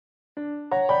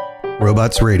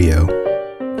Robots Radio.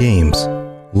 Games,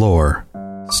 lore,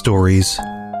 stories,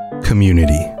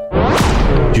 community.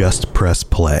 Just press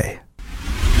play.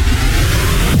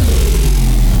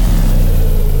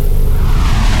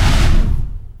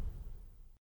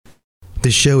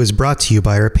 This show is brought to you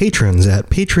by our patrons at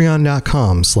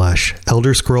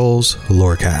patreon.com/Elder Scrolls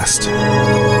Lorecast.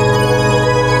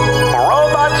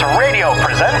 Robots Radio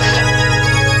presents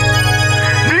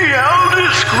The Elder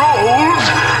Scrolls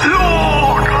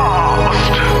Lorecast.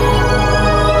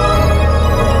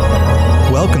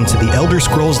 Welcome to the Elder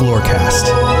Scrolls Lorecast,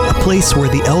 a place where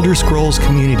the Elder Scrolls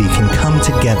community can come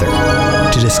together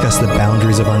to discuss the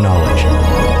boundaries of our knowledge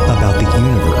about the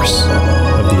universe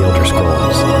of the Elder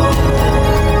Scrolls.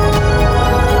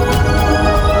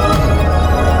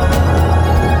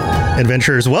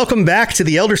 Adventurers, welcome back to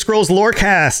the Elder Scrolls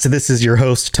Lorecast. This is your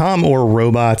host, Tom or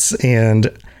Robots, and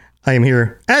I am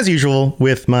here, as usual,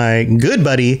 with my good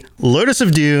buddy, Lotus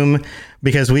of Doom,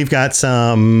 because we've got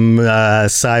some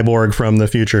cyborg from the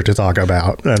future to talk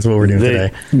about. That's what we're doing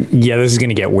today. Yeah, this is going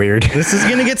to get weird. This is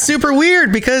going to get super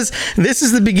weird because this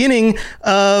is the beginning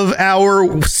of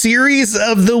our series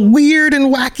of the weird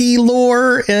and wacky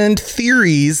lore and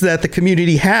theories that the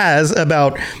community has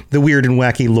about the weird and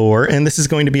wacky lore. And this is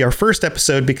going to be our first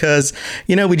episode because,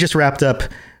 you know, we just wrapped up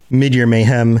Midyear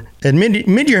Mayhem, and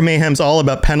Midyear Mayhem's all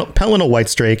about Pelinal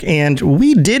Whitestrake, and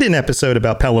we did an episode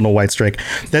about Pelinal Whitestrake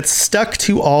that stuck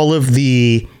to all of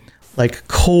the like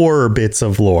core bits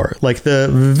of lore, like the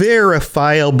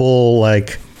verifiable,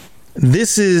 like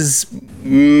this is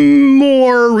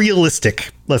more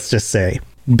realistic, let's just say,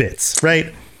 bits,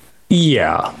 right?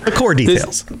 Yeah, the core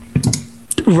details.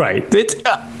 Right.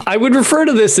 I would refer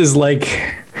to this as like,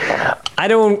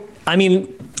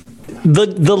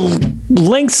 the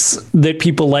lengths that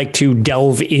people like to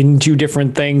delve into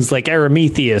different things, like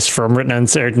Aramithius from Written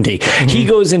Uncertainty, he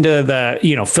goes into the,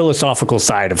 philosophical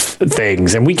side of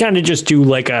things, and we kind of just do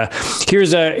like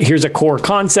here's a core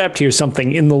concept, here's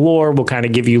something in the lore, we'll kind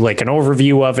of give you like an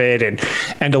overview of it and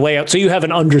a layout, so you have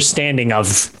an understanding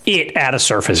of it at a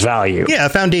surface value. Yeah,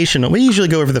 foundational. We usually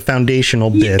go over the foundational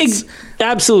bits.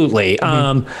 Absolutely.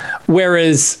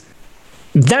 Whereas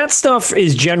that stuff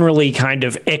is generally kind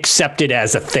of accepted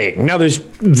as a thing. Now, there's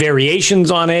variations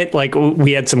on it. Like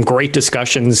we had some great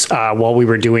discussions while we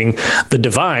were doing the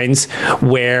Divines,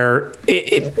 where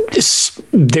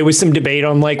there was some debate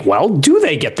on like, well, do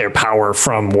they get their power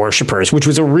from worshippers? Which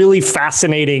was a really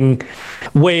fascinating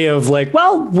way of like,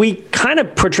 well, we kind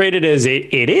of portrayed it as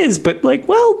it is, but like,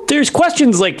 well, there's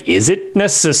questions like, is it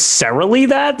necessarily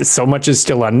that? So much is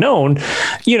still unknown,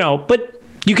 but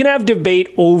you can have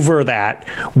debate over that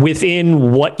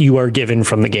within what you are given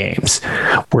from the games.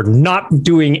 We're not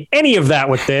doing any of that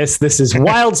with this. This is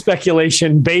wild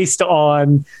speculation based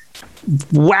on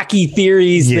wacky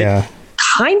theories. Yeah.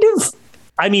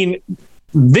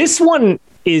 This one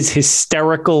is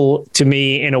hysterical to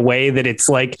me in a way that it's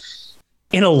like,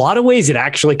 in a lot of ways, it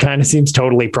actually kind of seems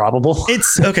totally probable.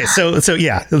 It's okay. So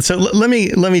let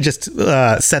me just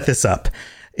set this up.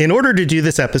 In order to do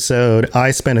this episode,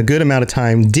 I spent a good amount of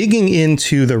time digging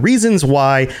into the reasons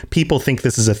why people think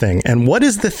this is a thing. And what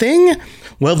is the thing?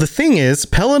 Well, the thing is,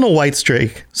 Pelinal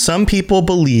Whitestrake, some people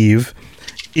believe,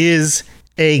 is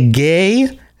a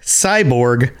gay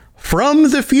cyborg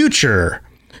from the future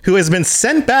who has been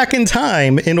sent back in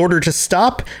time in order to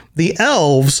stop the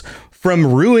elves from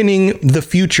ruining the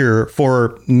future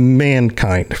for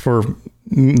mankind, for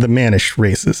the mannish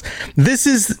races. This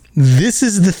is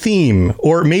the theme,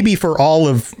 or maybe for all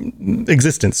of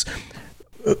existence.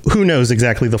 Who knows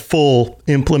exactly the full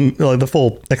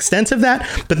extent of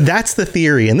that, but that's the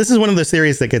theory. And this is one of those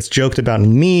theories that gets joked about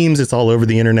in memes. It's all over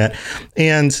the internet.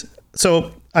 And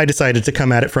so I decided to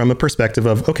come at it from a perspective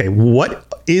of, okay, what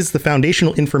is the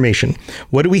foundational information?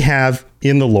 What do we have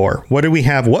in the lore? What do we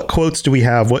have? What quotes do we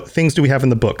have? What things do we have in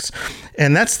the books?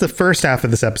 And that's the first half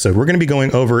of this episode. We're going to be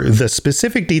going over the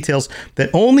specific details that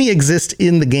only exist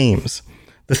in the games.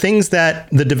 The things that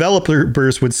the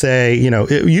developers would say,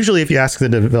 usually if you ask the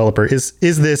developer, is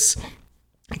this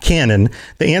canon?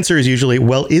 The answer is usually,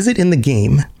 well, is it in the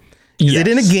game? Is it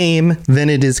in a game, then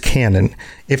it is canon.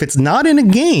 If it's not in a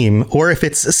game, or if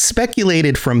it's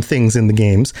speculated from things in the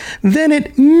games, then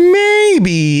it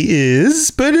maybe is,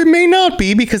 but it may not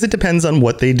be, because it depends on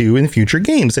what they do in future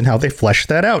games and how they flesh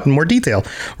that out in more detail,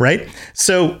 right?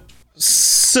 So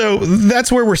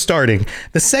that's where we're starting.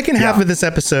 The second half of this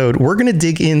episode, we're going to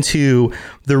dig into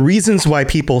the reasons why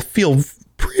people feel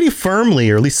pretty firmly,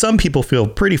 or at least some people feel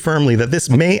pretty firmly, that this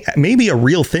may be a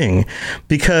real thing,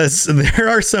 because there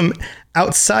are some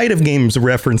outside of games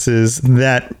references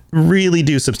that really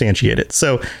do substantiate it.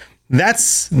 So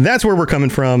that's where we're coming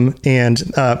from. And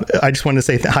I just wanted to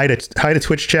say hi to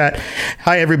Twitch chat.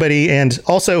 Hi, everybody. And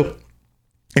also,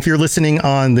 if you're listening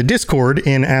on the Discord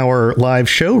in our live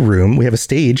show room, we have a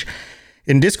stage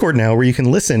in Discord now where you can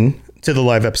listen to the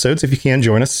live episodes if you can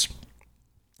join us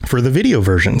for the video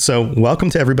version. So welcome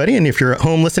to everybody. And if you're at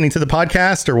home listening to the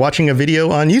podcast or watching a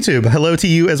video on YouTube, hello to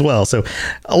you as well. So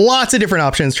lots of different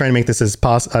options, trying to make this as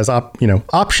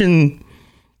option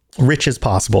rich as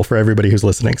possible for everybody who's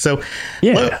listening. So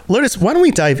Lotus, why don't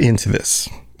we dive into this?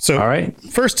 So all right.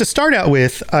 First, to start out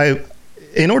with,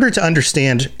 in order to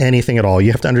understand anything at all,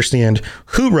 you have to understand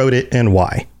who wrote it and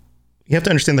why. You have to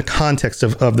understand the context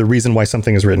of the reason why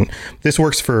something is written. This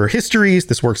works for histories.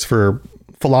 This works for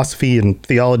philosophy and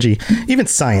theology, even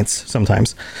science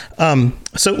sometimes.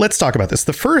 So let's talk about this.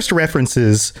 The first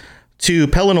references to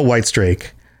Pelinal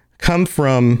Whitestrake come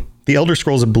from the Elder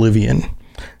Scrolls Oblivion.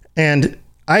 And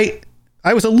I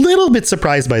was a little bit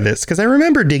surprised by this because I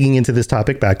remember digging into this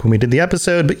topic back when we did the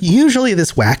episode, but usually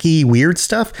this wacky, weird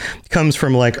stuff comes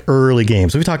from like early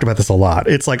games. We've talked about this a lot.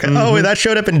 It's like, oh, that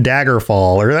showed up in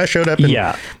Daggerfall, or that showed up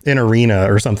in Arena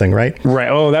or something, right? Right.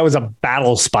 Oh, that was a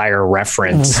Battlespire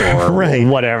reference or right.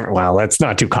 Whatever. Well, that's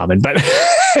not too common, but...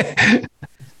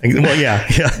 Well, yeah.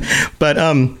 But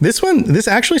this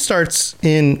actually starts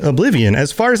in Oblivion.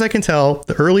 As far as I can tell,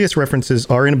 the earliest references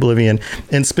are in Oblivion,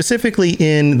 and specifically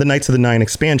in the Knights of the Nine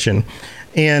expansion.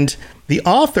 And the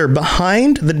author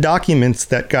behind the documents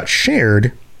that got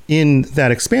shared in that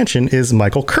expansion is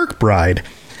Michael Kirkbride.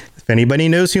 If anybody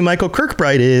knows who Michael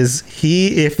Kirkbride is,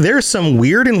 if there's some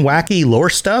weird and wacky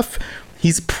lore stuff,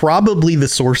 he's probably the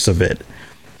source of it.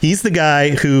 He's the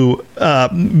guy who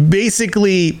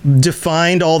basically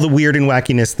defined all the weird and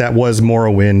wackiness that was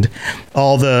Morrowind,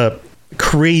 all the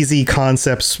crazy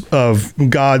concepts of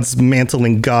gods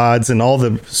mantling gods and all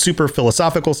the super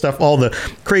philosophical stuff, all the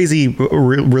crazy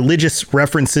religious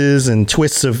references and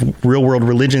twists of real world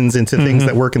religions into things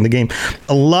that work in the game.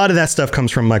 A lot of that stuff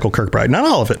comes from Michael Kirkbride. Not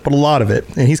all of it, but a lot of it.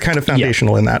 And he's kind of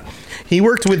foundational in that. He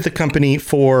worked with the company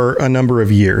for a number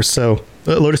of years. So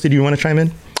Lotus, did you want to chime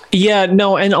in? Yeah,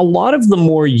 no, and a lot of the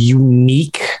more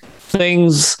unique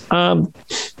things that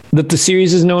the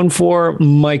series is known for,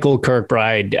 Michael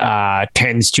Kirkbride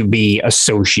tends to be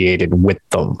associated with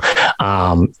them.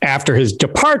 After his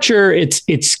departure,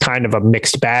 it's kind of a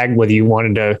mixed bag whether you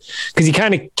wanted to, because he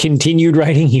kind of continued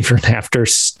writing even after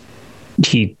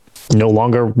he no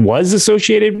longer was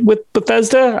associated with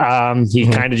Bethesda. He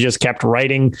kind of just kept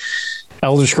writing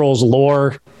Elder Scrolls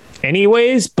lore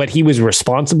anyways, but he was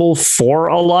responsible for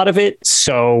a lot of it.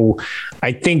 So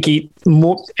I think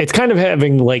it's kind of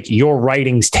having like your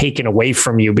writings taken away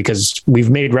from you, because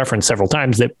we've made reference several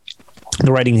times that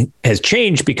the writing has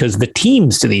changed because the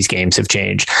teams to these games have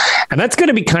changed. And that's going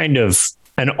to be kind of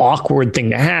an awkward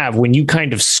thing to have when you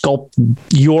kind of sculpt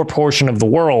your portion of the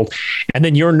world and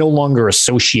then you're no longer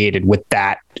associated with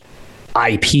that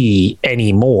IP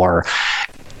anymore.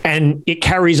 And it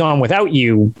carries on without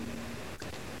you.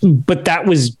 But that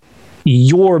was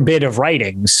your bit of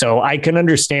writing. So I can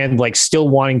understand like still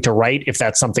wanting to write if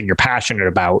that's something you're passionate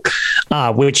about,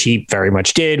 which he very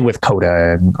much did with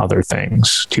Coda and other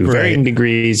things to varying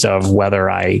degrees of whether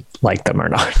I like them or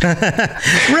not.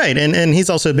 Right. And he's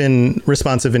also been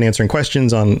responsive in answering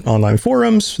questions on online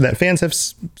forums that fans have,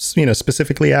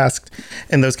 specifically asked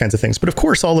and those kinds of things. But of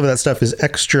course, all of that stuff is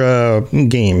extra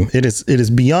game. It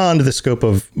is beyond the scope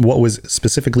of what was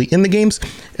specifically in the games.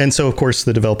 And so, of course,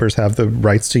 the developers have the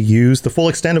rights to use the full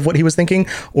extent of what he was thinking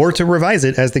or to revise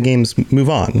it as the games move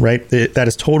on, right? That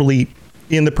is totally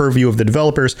in the purview of the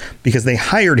developers because they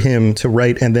hired him to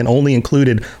write and then only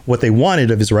included what they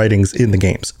wanted of his writings in the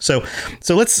games. So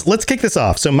let's kick this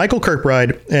off. So Michael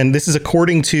Kirkbride, and this is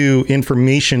according to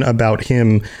information about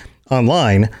him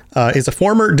online, is a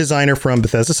former designer from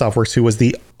Bethesda Softworks who was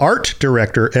the art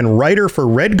director and writer for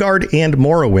Redguard and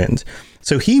Morrowind.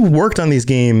 So he worked on these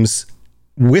games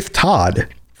with Todd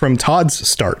from Todd's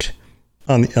start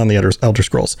on the Elder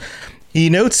Scrolls. He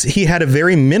notes he had a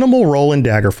very minimal role in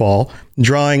Daggerfall,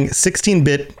 drawing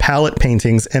 16-bit palette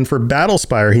paintings, and for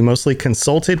Battlespire, he mostly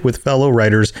consulted with fellow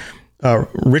writers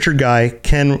Richard Guy,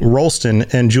 Ken Rolston,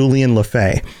 and Julian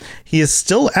LaFay. He is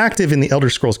still active in the Elder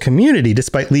Scrolls community,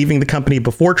 despite leaving the company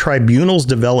before Tribunal's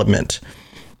development.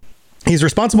 He's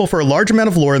responsible for a large amount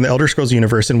of lore in the Elder Scrolls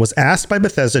universe and was asked by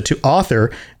Bethesda to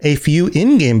author a few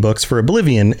in-game books for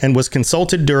Oblivion and was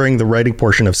consulted during the writing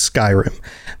portion of Skyrim.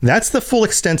 That's the full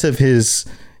extent of his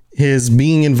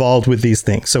being involved with these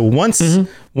things. So once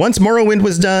Morrowind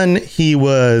was done, he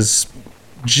was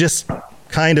just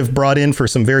kind of brought in for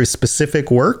some very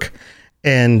specific work.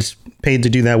 and paid to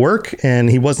do that work. And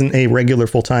he wasn't a regular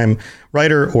full-time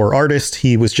writer or artist.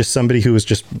 He was just somebody who was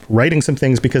just writing some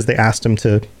things because they asked him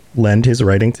to lend his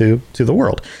writing to the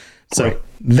world. So right.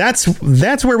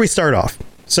 That's where we start off.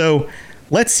 So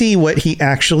let's see what he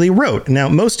actually wrote. Now,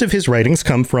 most of his writings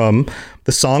come from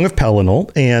the Song of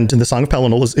Pellinal, and the Song of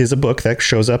Pellinal is a book that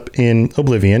shows up in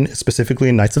Oblivion, specifically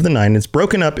in Knights of the Nine. It's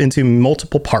broken up into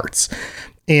multiple parts.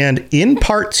 And in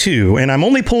part 2, and I'm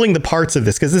only pulling the parts of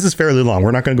this because this is fairly long.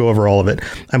 We're not going to go over all of it.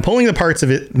 I'm pulling the parts of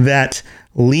it that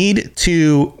lead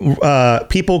to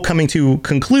people coming to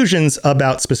conclusions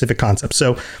about specific concepts.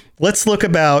 So let's look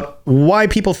about why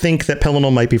people think that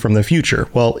Pellinal might be from the future.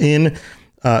 Well, in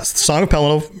Song of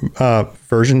Pellinal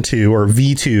version 2, or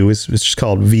V2, it's just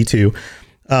called V2.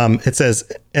 It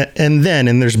says, and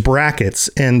there's brackets,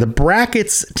 and the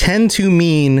brackets tend to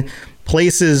mean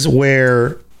places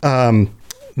where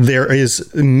there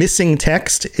is missing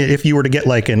text. If you were to get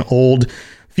like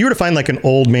if you were to find like an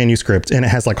old manuscript and it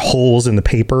has like holes in the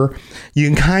paper, you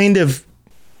can kind of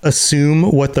assume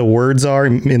what the words are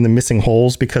in the missing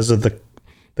holes because of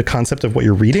the concept of what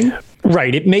you're reading.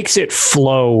 Right. It makes it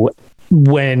flow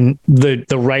when the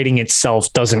writing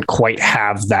itself doesn't quite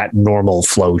have that normal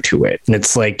flow to it. And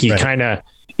it's like you right.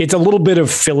 It's a little bit of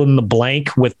fill in the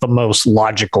blank with the most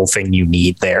logical thing you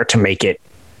need there to make it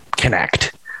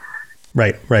connect.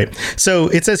 Right. So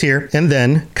it says here, and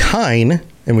then Kine,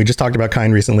 and we just talked about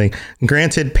Kine recently,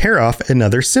 granted Peroth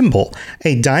another symbol,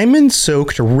 a diamond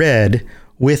soaked red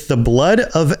with the blood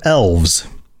of elves.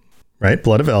 Right?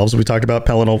 Blood of elves. We talked about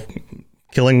Pellinal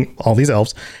killing all these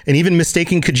elves, and even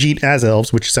mistaking Khajiit as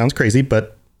elves, which sounds crazy,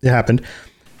 but it happened.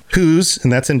 Whose,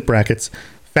 and that's in brackets,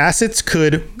 facets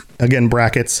could, again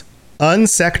brackets,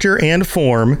 unsector and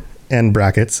form, and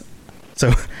brackets.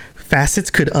 So facets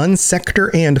could unsector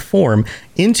and form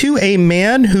into a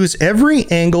man whose every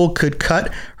angle could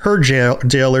cut her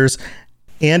jailers,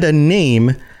 and a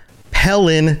name,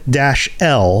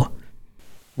 Pellin-L,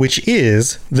 which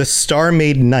is the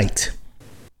Star-Made Knight.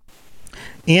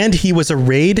 And he was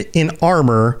arrayed in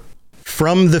armor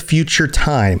from the future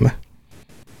time.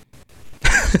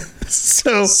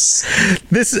 So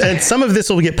this, and some of this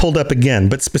will get pulled up again,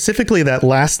 but specifically that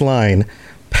last line,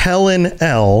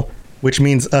 Pellin-L, which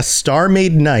means a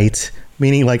star-made knight,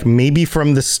 meaning like maybe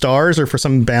from the stars or for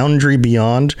some boundary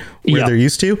beyond where they're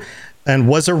used to, and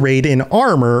was arrayed in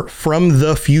armor from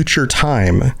the future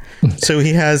time. So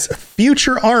he has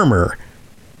future armor.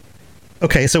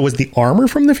 Okay, so was the armor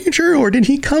from the future, or did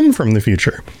he come from the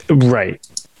future? Right.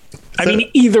 I mean,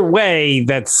 either way,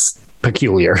 that's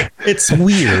peculiar. It's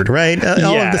weird, right?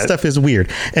 All of this stuff is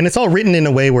weird. And it's all written in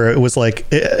a way where it was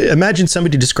like, imagine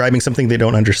somebody describing something they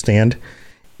don't understand,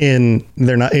 and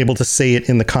they're not able to say it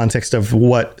in the context of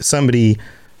what somebody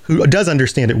who does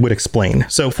understand it would explain.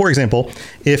 So, for example,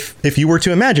 if you were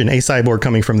to imagine a cyborg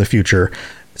coming from the future,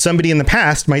 somebody in the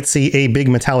past might see a big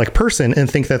metallic person and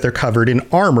think that they're covered in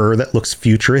armor that looks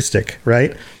futuristic,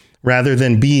 right? Rather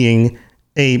than being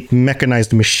a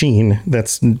mechanized machine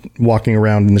that's walking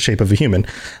around in the shape of a human.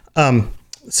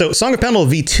 So Song of Pellinal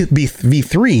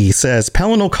V3 says,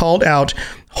 Pellinal called out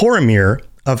Horemir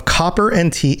of Copper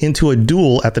and Tea into a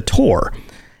duel at the Tor,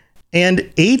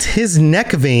 and ate his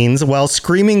neck veins while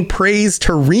screaming praise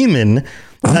to Riemann,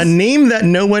 a name that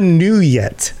no one knew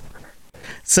yet.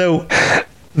 So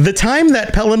the time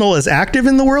that Pellinal is active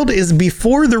in the world is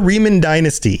before the Riemann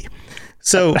dynasty.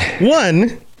 So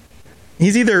one,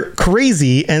 he's either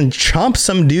crazy and chomps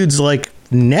some dude's like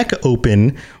neck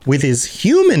open with his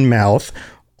human mouth,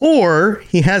 or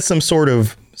he has some sort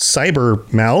of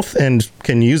cyber mouth and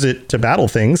can use it to battle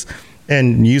things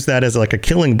and use that as like a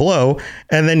killing blow,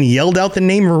 and then yelled out the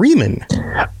name Riemann.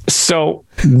 So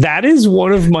that is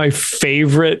one of my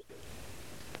favorite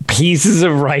pieces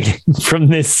of writing from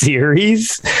this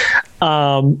series,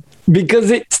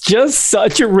 because it's just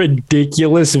such a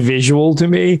ridiculous visual to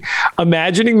me.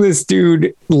 Imagining this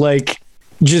dude like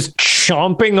just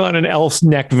chomping on an elf's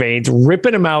neck veins,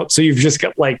 ripping them out. So you've just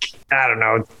got like, I don't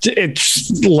know,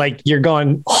 it's like you're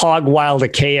going hog wild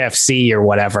at KFC or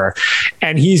whatever.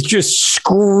 And he's just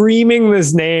screaming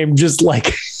this name, just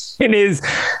like in his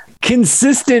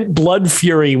consistent blood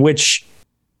fury, which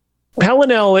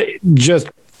Pellinal just,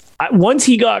 once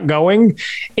he got going,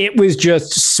 it was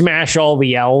just smash all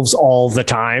the elves all the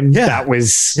time. Yeah.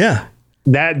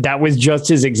 That was just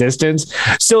his existence.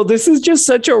 So this is just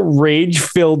such a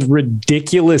rage-filled,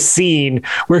 ridiculous scene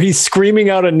where he's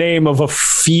screaming out a name of a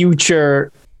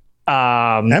future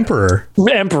emperor.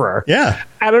 Yeah.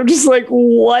 And I'm just like,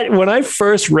 what? When I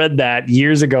first read that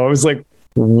years ago, I was like,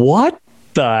 what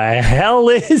the hell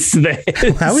is this?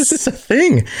 How is this a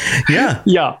thing? Yeah.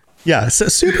 Yeah. Yeah, so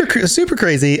super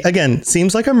crazy. Again,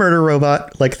 seems like a murder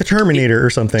robot, like the Terminator or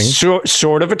something.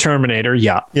 Sort of a Terminator,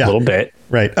 yeah, a little bit.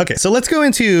 Right. Okay, so let's go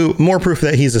into more proof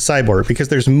that he's a cyborg, because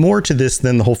there's more to this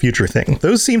than the whole future thing.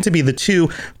 Those seem to be the two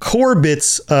core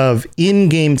bits of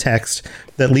in-game text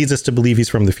that leads us to believe he's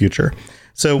from the future.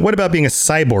 So what about being a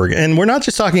cyborg? And we're not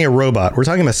just talking a robot. We're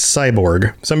talking about a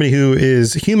cyborg, somebody who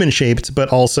is human-shaped, but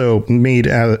also made,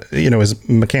 is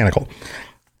mechanical.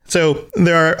 So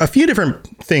there are a few different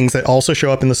things that also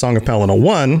show up in the Song of Pelennor.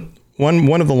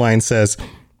 One of the lines says,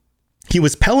 he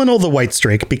was Pelennor the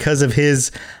Whitestrake because of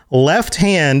his left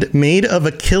hand made of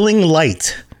a killing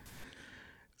light.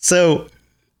 So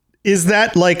is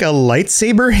that like a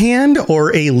lightsaber hand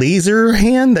or a laser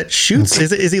hand that shoots?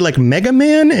 Is he like Mega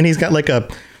Man and he's got like a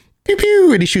pew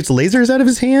pew and he shoots lasers out of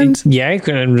his hand? Yeah,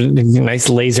 a nice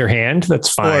laser hand.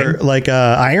 That's fine. Or like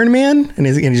Iron Man and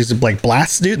he just like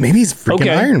blasts dude. Maybe he's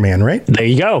freaking Iron Man, right? There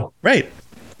you go. Right.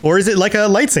 Or is it like a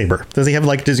lightsaber? Does he have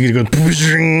like, does he go and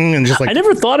just like... I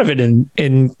never thought of it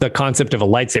in the concept of a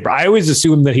lightsaber. I always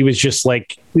assumed that he was just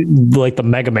like the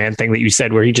Mega Man thing that you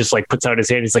said, where he just like puts out his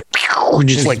hand, he's like,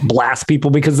 just like blasts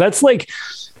people, because that's like,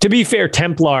 to be fair,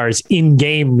 Templars in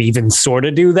game even sort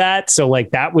of do that. So like,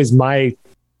 that was my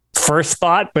first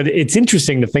thought, but it's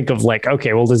interesting to think of like,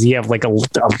 okay, well, does he have like a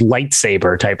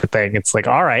lightsaber type of thing? It's like,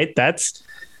 all right, that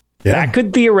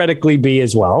could theoretically be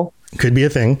as well. Could be a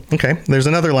thing. Okay. There's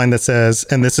another line that says,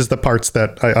 and this is the parts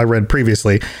that I read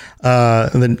previously,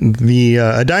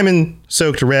 a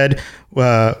diamond-soaked red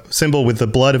symbol with the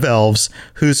blood of elves,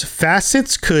 whose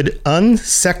facets could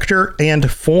unsector and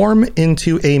form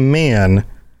into a man.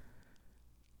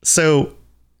 So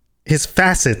his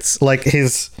facets, like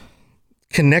his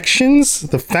connections,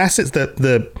 the facets,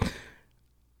 the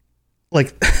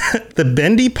like the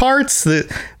bendy parts, the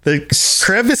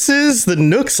crevices, the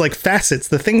nooks, like facets,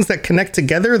 the things that connect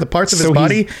together, the parts of his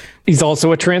body. He's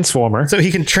also a transformer. So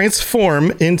he can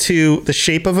transform into the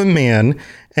shape of a man,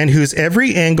 and whose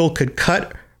every angle could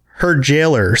cut her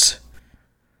jailers.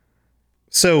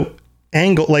 So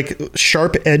angle, like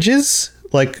sharp edges,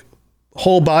 like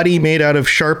whole body made out of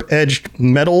sharp edged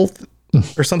metal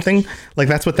or something. Like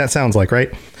that's what that sounds like,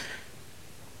 right?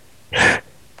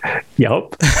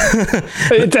 Yep.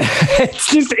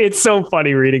 it's so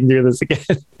funny reading through this again.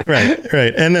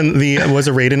 Right. And then was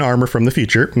a Raiden armor from the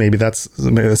future. Maybe that's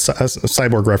a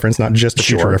cyborg reference, not just a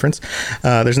future reference.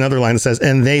 There's another line that says,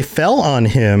 and they fell on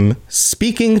him,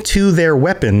 speaking to their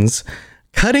weapons,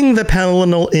 cutting the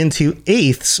Pelennor into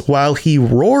eighths while he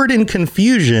roared in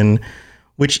confusion,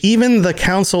 which even the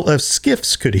Council of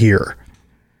Skiffs could hear.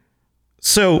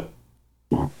 So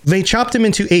they chopped him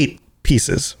into 8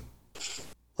 pieces.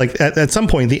 Like at some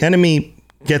point, the enemy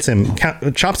gets him,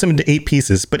 chops him into 8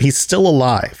 pieces, but he's still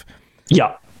alive.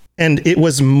 Yeah. And it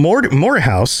was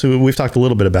Morehouse, who we've talked a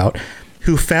little bit about,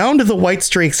 who found the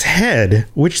Whitestrake's head,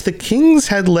 which the kings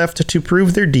had left to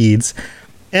prove their deeds,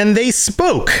 and they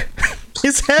spoke.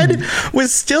 His head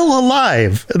was still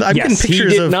alive. I'm getting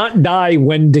pictures he did not die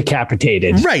when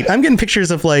decapitated. Right. I'm getting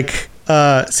pictures of like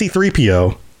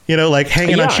C-3PO, like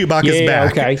hanging on Chewbacca's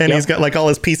back. Okay. And he's got like all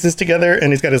his pieces together,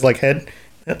 and he's got his like head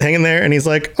hanging there, and he's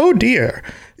like, oh dear.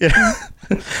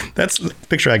 That's the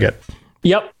picture I get.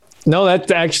 Yep. No,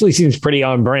 that actually seems pretty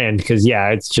on brand, because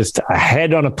it's just a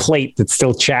head on a plate that's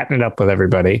still chatting it up with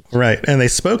everybody. Right. And they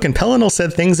spoke, and Pelennor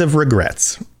said things of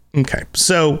regrets. Okay.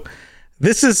 So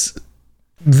this is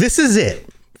it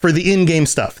for the in-game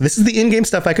stuff. This is the in-game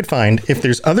stuff I could find. If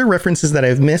there's other references that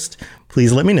I've missed,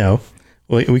 please let me know.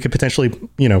 We could potentially,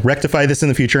 rectify this in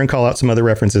the future and call out some other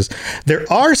references. There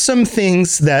are some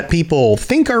things that people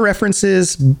think are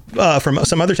references from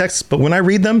some other texts, but when I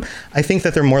read them, I think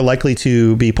that they're more likely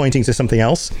to be pointing to something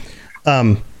else.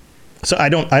 So I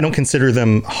don't consider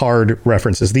them hard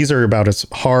references. These are about as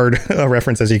hard a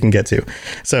reference as you can get to.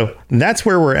 So that's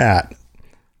where we're at.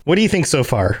 What do you think so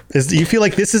far? Do you feel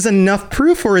like this is enough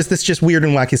proof, or is this just weird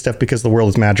and wacky stuff because the world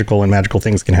is magical and magical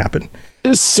things can happen?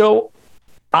 So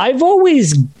I've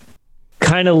always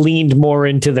kind of leaned more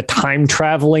into the time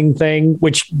traveling thing,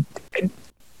 which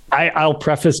I'll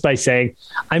preface by saying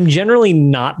I'm generally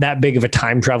not that big of a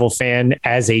time travel fan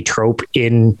as a trope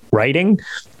in writing,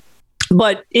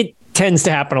 but it tends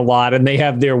to happen a lot, and they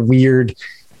have their weird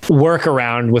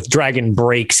workaround with dragon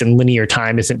breaks and linear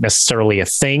time isn't necessarily a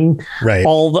thing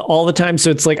all the time.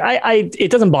 So it's like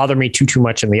it doesn't bother me too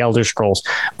much in the Elder Scrolls,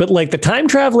 but like the time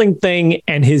traveling thing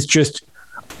and his just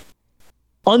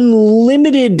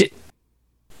unlimited,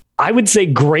 I would say,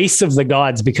 grace of the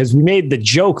gods, because we made the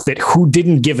joke that who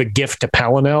didn't give a gift to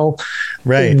Pelennor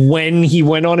when he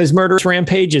went on his murderous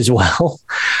rampage as well.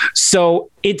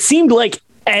 So it seemed like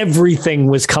everything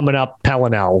was coming up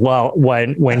Pellinell. Well,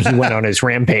 when he went on his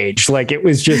rampage, like it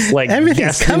was just like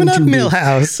everything's coming up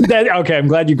Milhouse. Okay, I'm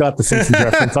glad you got the Simpsons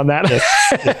reference on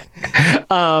that.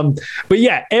 But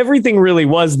yeah, everything really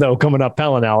was though coming up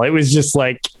Pellinell. It was just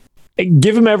like,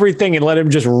 give him everything and let him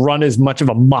just run as much of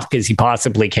a muck as he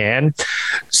possibly can.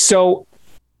 So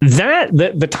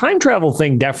the time travel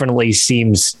thing definitely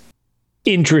seems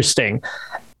interesting.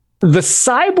 The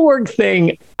cyborg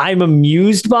thing I'm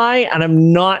amused by, and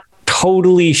I'm not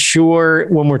totally sure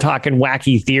when we're talking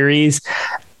wacky theories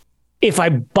if I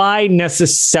buy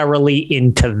necessarily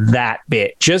into that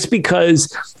bit, just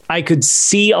because I could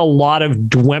see a lot of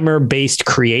Dwemer-based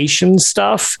creation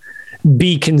stuff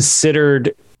be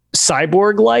considered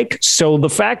cyborg-like. So the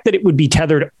fact that it would be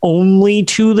tethered only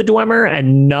to the Dwemer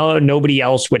and nobody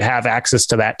else would have access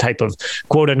to that type of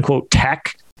quote-unquote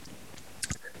tech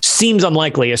seems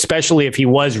unlikely, especially if he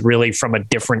was really from a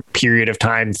different period of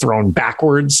time thrown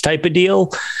backwards type of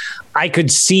deal. I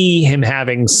could see him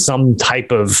having some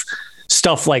type of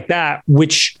stuff like that,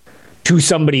 which to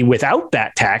somebody without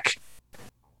that tech,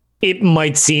 it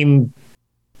might seem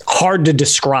hard to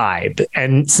describe.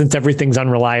 And since everything's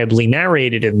unreliably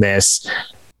narrated in this,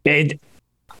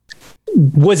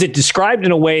 was it described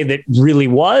in a way that really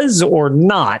was or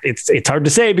not? It's hard to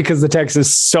say because the text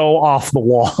is so off the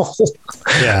wall.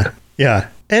 Yeah.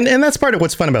 And that's part of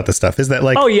what's fun about this stuff is that,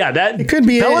 like, oh yeah, that it could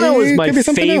be Pellinell was my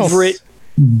favorite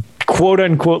quote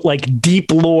unquote like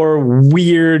deep lore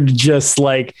weird, just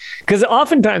like, because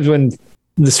oftentimes when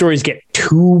the stories get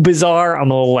too bizarre,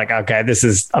 I'm a little like, okay, this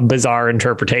is a bizarre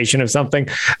interpretation of something.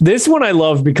 This one I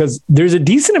love because there's a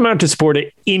decent amount to support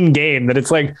it in game, that it's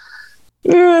like,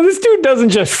 this dude doesn't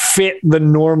just fit the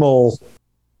normal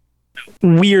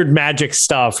weird magic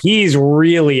stuff. He's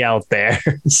really out there.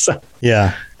 So.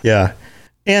 Yeah.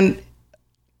 And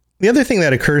the other thing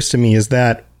that occurs to me is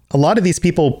that a lot of these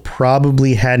people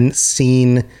probably hadn't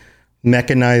seen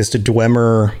mechanized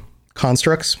Dwemer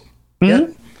constructs yet.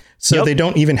 So they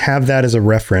don't even have that as a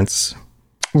reference.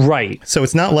 Right. So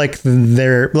it's not like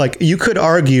they're like, you could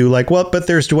argue like, well, but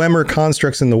there's Dwemer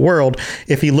constructs in the world.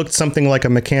 If he looked something like a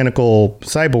mechanical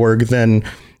cyborg, then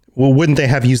well, wouldn't they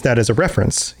have used that as a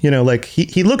reference? You know, like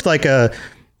he looked like a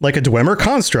Dwemer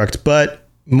construct, but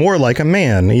more like a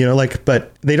man, you know, like,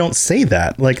 but they don't say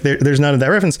that, like there's none of that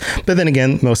reference. But then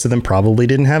again, most of them probably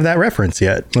didn't have that reference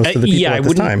yet. Most of the people at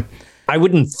this time. I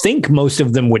wouldn't think most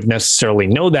of them would necessarily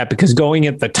know that, because going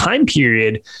at the time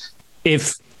period,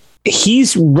 if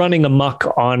he's running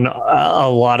amok on a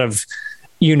lot of,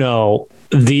 you know,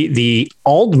 the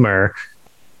Aldmer,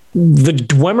 the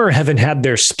Dwemer haven't had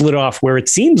their split off, where it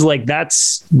seems like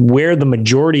that's where the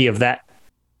majority of that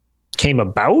came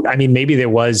about. I mean, maybe there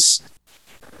was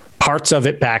parts of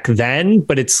it back then,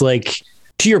 but it's like,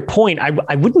 to your point,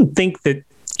 I wouldn't think that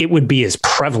it would be as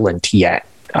prevalent yet.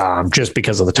 Just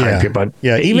because of the time period, but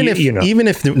even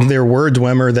if there were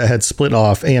Dwemer that had split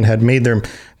off and had made their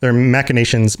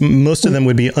machinations, most of them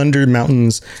would be under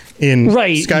mountains in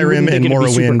Skyrim and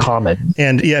Morrowind.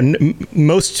 And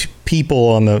most people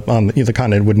on the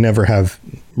continent would never have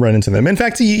run into them. In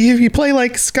fact, you play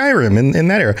like Skyrim in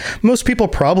that era, most people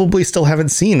probably still haven't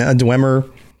seen a Dwemer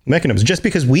mechanisms. Just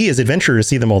because we as adventurers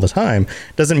see them all the time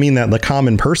doesn't mean that the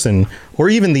common person or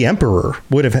even the emperor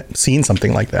would have seen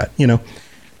something like that, you know.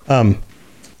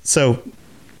 So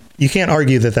you can't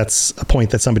argue that that's a point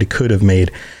that somebody could have made.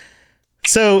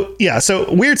 So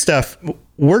weird stuff.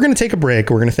 We're going to take a break.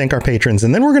 We're going to thank our patrons,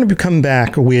 and then we're going to come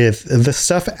back with the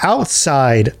stuff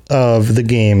outside of the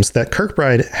games that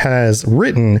Kirkbride has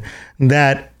written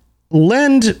that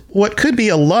lend what could be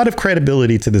a lot of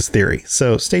credibility to this theory.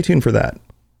 So stay tuned for that.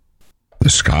 The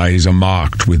skies are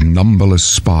marked with numberless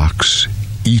sparks,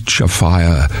 each a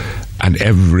fire, and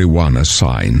every one a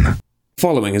sign.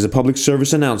 Following is a public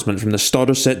service announcement from the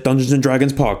Starter Set Dungeons &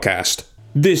 Dragons podcast.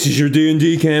 This is your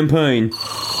D&D campaign.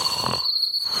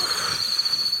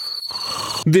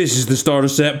 This is the Starter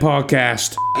Set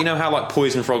podcast. You know how like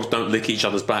poison frogs don't lick each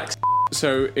other's backs?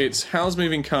 So it's Howl's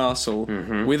Moving Castle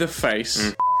with a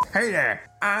face. Hey there,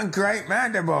 I'm Great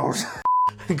Mandibles.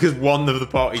 Because one of the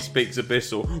party speaks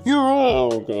Abyssal. You're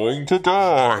all going to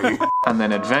die. And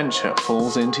then adventure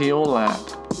falls into your lap.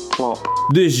 Plop.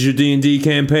 This is your D&D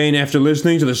campaign after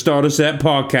listening to the Starter Set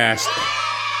podcast.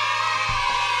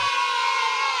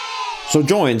 So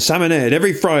join Sam and Ed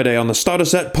every Friday on the Starter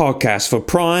Set podcast for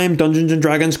prime Dungeons &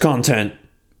 Dragons content.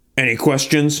 Any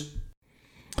questions?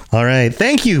 All right.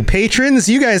 Thank you, patrons.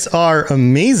 You guys are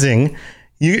amazing.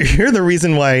 You're the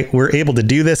reason why we're able to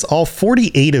do this. All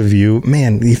 48 of you.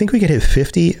 Man, you think we could hit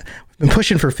 50? been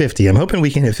pushing for 50. I'm hoping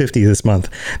we can hit 50 this month.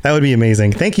 That would be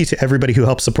amazing. Thank you to everybody who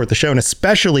helps support the show. And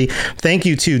especially thank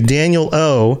you to Daniel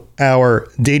O, our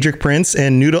Daedric Prince,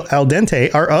 and Noodle Al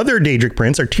Dente, our other Daedric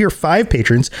Prince, our tier 5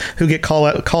 patrons who get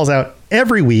calls out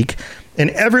every week, and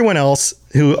everyone else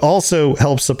who also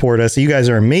helps support us. You guys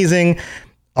are amazing.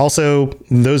 Also,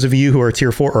 those of you who are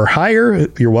tier 4 or higher,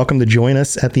 you're welcome to join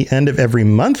us at the end of every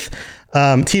month.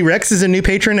 T-Rex is a new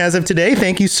patron as of today.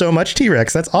 Thank you so much,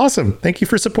 T-Rex. That's awesome. Thank you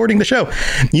for supporting the show.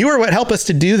 You are what help us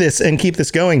to do this and keep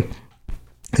this going.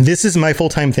 This is my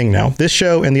full-time thing now. This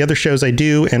show and the other shows I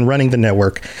do and running the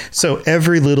network. So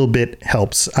every little bit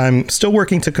helps. I'm still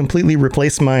working to completely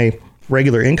replace my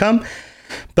regular income,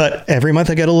 but every month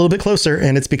I get a little bit closer,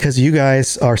 and it's because you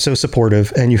guys are so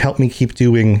supportive and you help me keep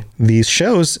doing these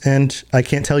shows. And I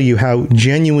can't tell you how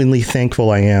genuinely thankful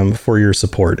I am for your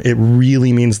support. It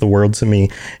really means the world to me.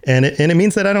 And it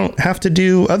means that I don't have to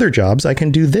do other jobs. I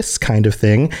can do this kind of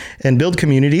thing and build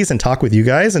communities and talk with you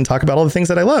guys and talk about all the things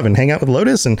that I love and hang out with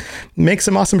Lotus and make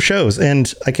some awesome shows.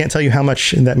 And I can't tell you how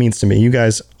much that means to me. You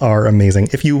guys are amazing.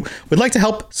 If you would like to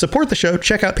help support the show,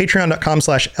 check out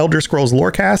patreon.com/Elder Scrolls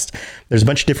Lorecast. There's a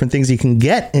bunch of different things you can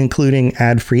get, including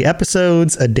ad-free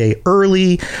episodes, a day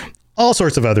early, all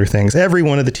sorts of other things. Every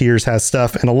one of the tiers has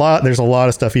stuff, and there's a lot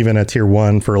of stuff even at tier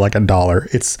 1 for like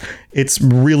 $1. It's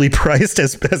really priced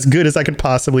as good as I could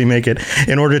possibly make it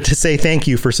in order to say thank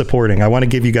you for supporting. I want to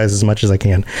give you guys as much as I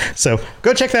can. So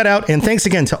go check that out. And thanks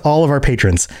again to all of our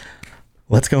patrons.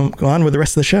 Let's go on with the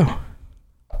rest of the show.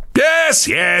 Yes,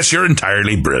 you're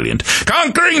entirely brilliant.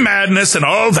 Conquering madness and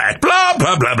all that. Blah,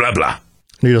 blah, blah, blah, blah.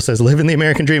 Noodle says, live in the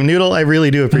American dream. Noodle, I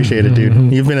really do appreciate it,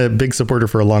 dude. You've been a big supporter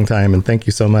for a long time, and thank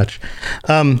you so much.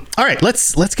 All right,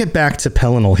 let's get back to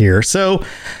Pelinal here. So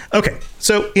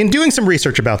in doing some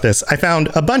research about this, I found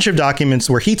a bunch of documents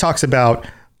where he talks about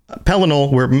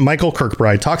Pelinal, where Michael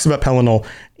Kirkbride talks about Pelinal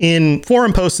in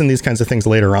forum posts and these kinds of things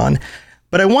later on.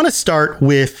 But I want to start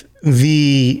with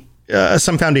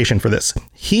some foundation for this.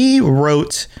 He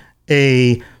wrote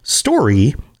a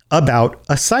story about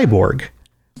a cyborg,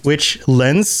 which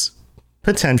lends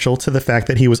potential to the fact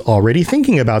that he was already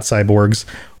thinking about cyborgs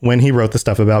when he wrote the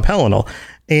stuff about Pelinal.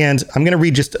 And I'm going to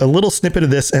read just a little snippet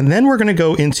of this, and then we're going to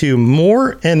go into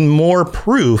more and more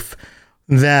proof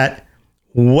that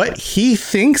what he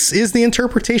thinks is the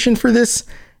interpretation for this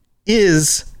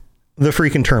is the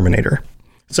freaking Terminator.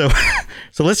 So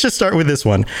let's just start with this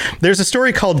one. There's a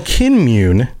story called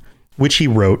Kinmune, which he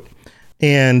wrote,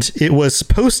 and it was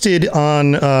posted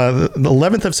on the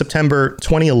 11th of September,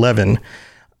 2011.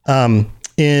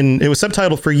 It was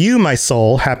subtitled "For You, My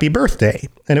Soul, Happy Birthday,"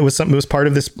 and it was part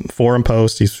of this forum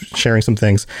post. He's sharing some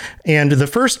things, and the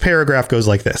first paragraph goes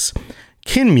like this: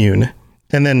 Kinmune,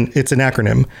 and then it's an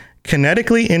acronym: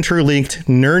 Kinetically Interlinked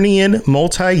Nernian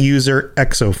Multi-User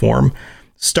Exoform,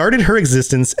 started her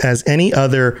existence as any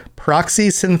other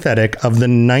proxy synthetic of the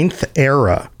 9th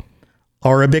era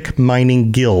Arabic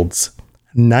mining guilds.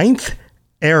 9th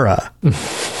era.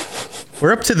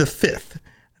 We're up to the 5th.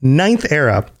 9th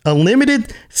era. A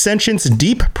limited sentience,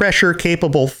 deep pressure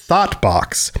capable thought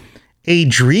box. A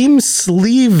dream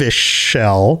sleevish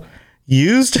shell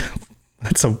used,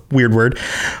 that's a weird word,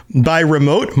 by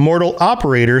remote mortal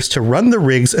operators to run the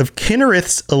rigs of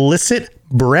Kinnereth's illicit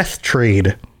breath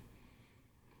trade.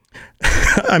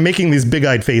 I'm making these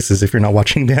big-eyed faces if you're not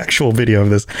watching the actual video of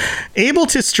this. Able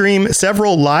to stream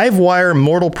several live wire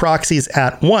mortal proxies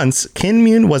at once,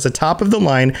 Kinmune was a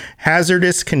top-of-the-line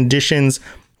hazardous conditions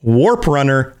warp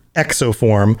runner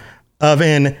exoform of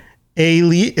an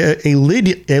Aliadune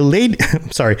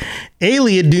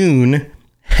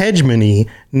hegemony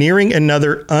nearing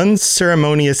another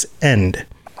unceremonious end.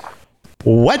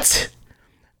 What?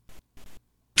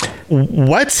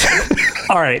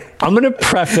 All right, I'm going to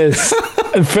preface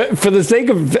for the sake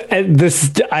of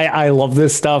this. I love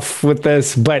this stuff with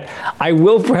this, but I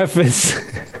will preface.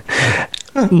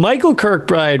 Michael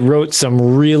Kirkbride wrote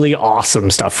some really awesome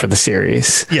stuff for the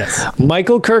series. Yes.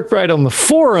 Michael Kirkbride on the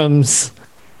forums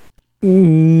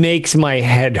makes my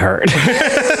head hurt.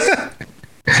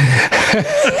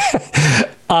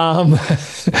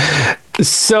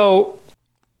 So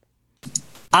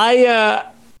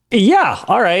yeah.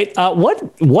 All right.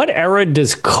 What era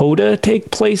does Coda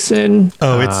take place in?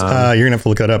 Oh, it's you're gonna have to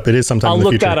look that up. It is sometime in the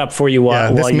future. I'll look that up for you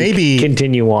while you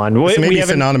continue on. This may be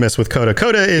synonymous with Coda.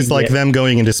 Coda is like them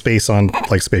going into space on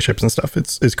like spaceships and stuff.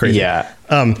 It's crazy. Yeah.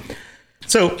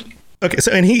 So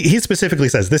and he specifically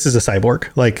says this is a cyborg,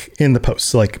 like in the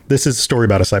post. Like this is a story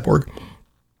about a cyborg.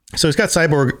 So he's got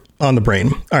cyborg on the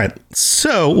brain. All right.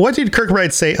 So what did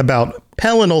Kirkbride say about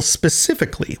Pelinal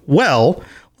specifically? Well,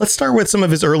 let's start with some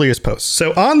of his earliest posts.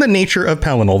 So on the nature of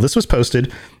Pelinal, this was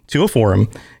posted to a forum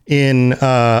on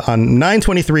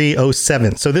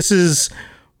 9/23/07. So this is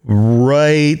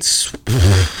right.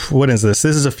 What is this?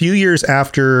 This is a few years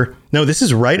after. No, this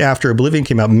is right after Oblivion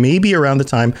came out, maybe around the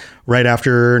time right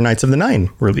after Knights of the Nine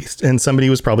released. And somebody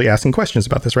was probably asking questions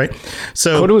about this, right?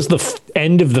 So Coda was the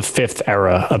end of the 5th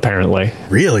era, apparently.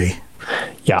 Really?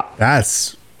 Yeah.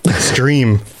 That's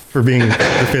extreme for being the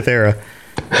 5th era.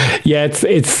 Yeah,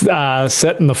 it's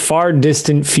set in the far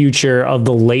distant future of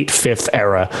the late 5th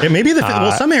era. It may be the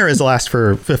well, some eras last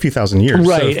for a few thousand years,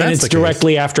 right? So and it's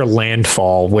directly after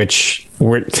Landfall, which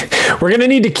we're going to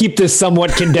need to keep this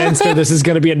somewhat condensed, or this is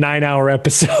going to be a 9-hour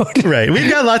episode. Right, we've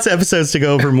got lots of episodes to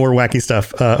go over more wacky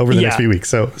stuff over the next few weeks,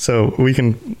 so we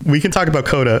can talk about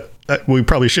Coda. We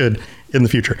probably should in the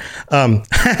future.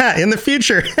 In the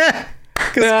future.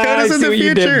 Because Coda's in the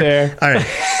future. All right.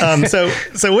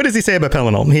 So what does he say about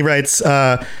Pelennor? He writes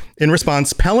in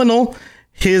response, Pelennor,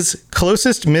 his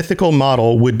closest mythical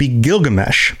model would be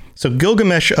Gilgamesh. So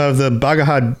Gilgamesh of the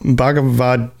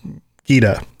Bhagavad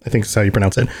Gita, I think is how you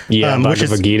pronounce it. Yeah,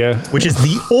 Bhagavad Gita. Which is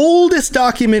the oldest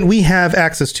document we have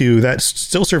access to that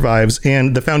still survives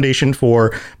and the foundation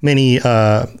for many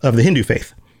of the Hindu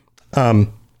faith.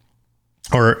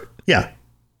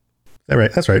 Right.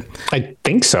 That's right. I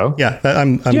think so. Yeah.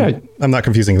 I'm not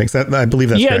confusing things. I believe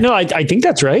that's correct. No, I think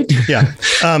that's right. Yeah.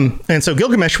 And so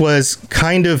Gilgamesh was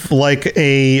kind of like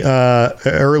a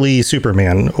early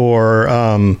Superman, or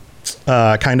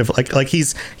kind of like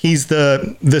he's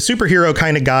the superhero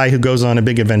kind of guy who goes on a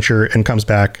big adventure and comes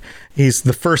back. He's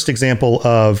the first example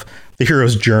of the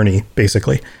hero's journey,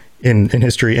 basically, in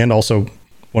history, and also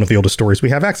one of the oldest stories we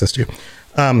have access to.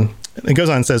 It goes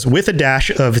on and says, with a dash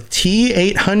of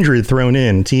T-800 thrown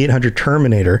in, T-800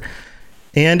 Terminator,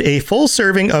 and a full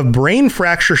serving of Brain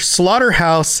Fracture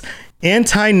Slaughterhouse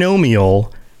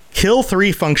Antinomial Kill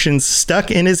 3 functions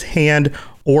stuck in his hand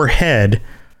or head.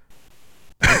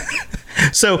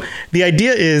 So the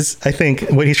idea is, I think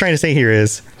what he's trying to say here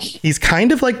is he's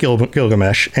kind of like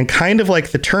Gilgamesh and kind of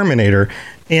like the Terminator.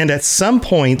 And at some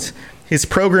point, his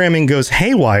programming goes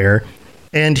haywire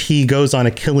and he goes on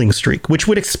a killing streak, which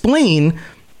would explain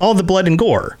all the blood and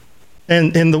gore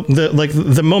and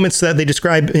the moments that they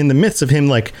describe in the myths of him,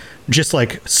 like just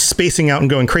like spacing out and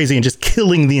going crazy and just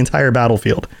killing the entire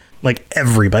battlefield, like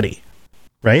everybody.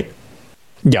 Right.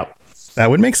 Yep. That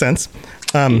would make sense.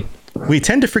 We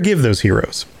tend to forgive those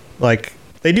heroes. Like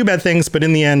they do bad things, but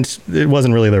in the end, it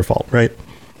wasn't really their fault. Right.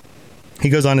 He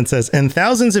goes on and says, and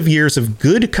thousands of years of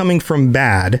good coming from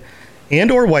bad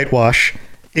and or whitewash,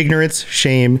 ignorance,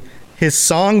 shame, his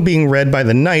song being read by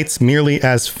the knights merely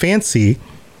as fancy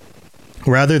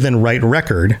rather than right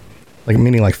record, like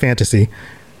meaning like fantasy,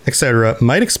 etc.,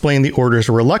 might explain the order's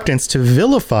reluctance to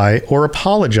vilify or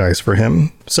apologize for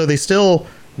him. So they still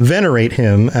venerate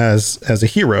him as a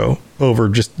hero over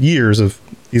just years of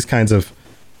these kinds of.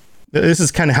 This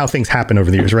is kind of how things happen over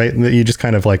the years, right? You just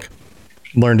kind of like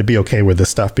learn to be okay with this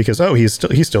stuff because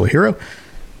he's still a hero.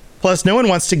 Plus, no one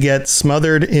wants to get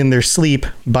smothered in their sleep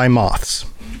by moths.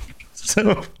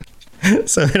 So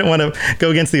they don't want to go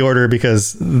against the order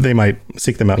because they might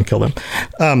seek them out and kill them.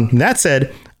 That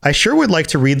said, I sure would like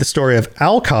to read the story of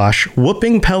Alkosh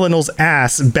whooping Pelennal's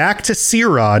ass back to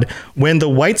Sirad when the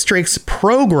White Strake's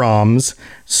pogroms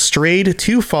strayed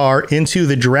too far into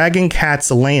the Dragon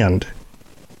Cat's land.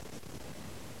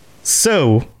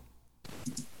 So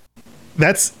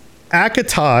that's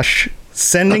Akatosh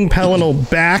sending Pelennal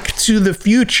back to the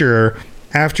future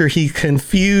after he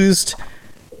confused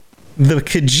the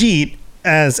Khajiit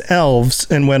as elves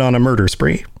and went on a murder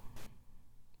spree.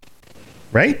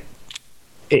 Right?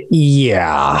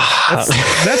 Yeah.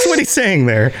 That's what he's saying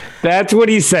there. That's what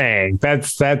he's saying.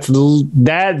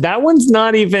 That one's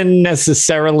not even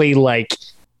necessarily like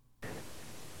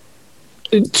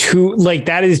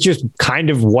that is just kind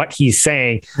of what he's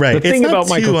saying. Right. The thing about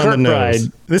Michael Kirkbride,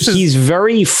 he's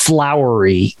very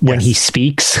flowery when he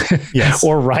speaks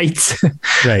or writes.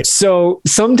 Right. So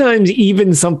sometimes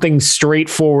even something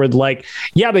straightforward like,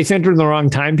 they sent her in the wrong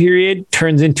time period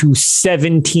turns into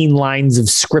 17 lines of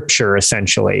scripture,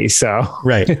 essentially. So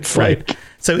right. Right.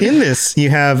 So in this, you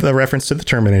have a reference to the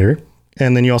Terminator,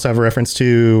 and then you also have a reference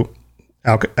to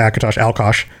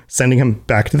Alkosh sending him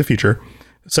back to the future.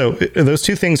 So those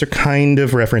two things are kind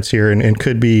of referenced here and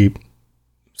could be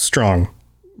strong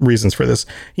reasons for this.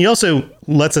 He also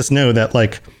lets us know that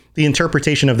like the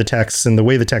interpretation of the texts and the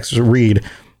way the texts read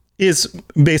is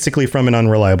basically from an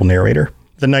unreliable narrator.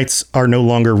 The knights are no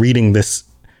longer reading this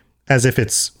as if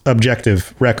it's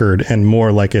objective record and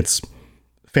more like it's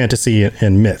fantasy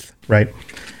and myth, right?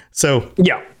 So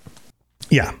yeah.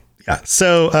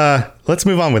 So let's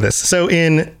move on with this. So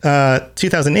in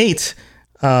 2008,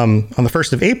 on the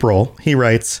 1st of April, he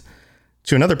writes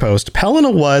to another post,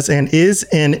 Pelinal was and is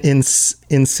an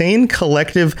insane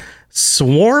collective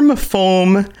swarm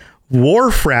foam war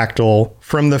fractal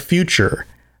from the future.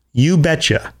 You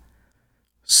betcha.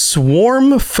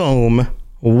 Swarm foam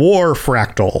war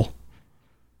fractal.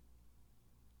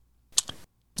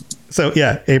 So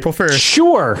yeah, April 1st.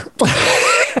 Sure.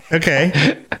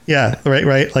 Okay. Yeah,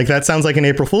 right. Like that sounds like an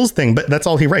April Fool's thing, but that's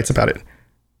all he writes about it.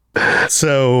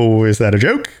 So is that a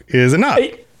joke? Is it not?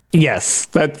 Yes.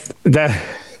 That.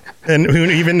 And who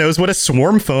even knows what a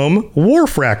swarm foam war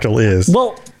fractal is?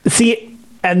 Well, see,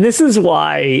 and this is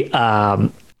why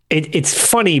it's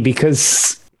funny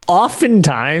because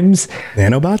oftentimes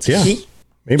nanobots, yeah,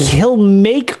 maybe he'll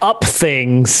make up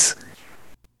things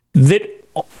that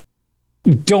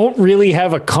don't really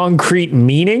have a concrete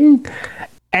meaning.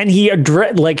 And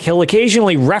he'll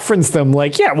occasionally reference them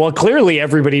like, yeah, well, clearly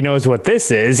everybody knows what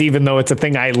this is, even though it's a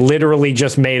thing I literally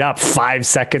just made up 5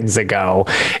 seconds ago.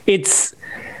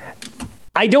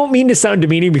 I don't mean to sound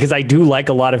demeaning because I do like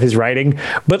a lot of his writing,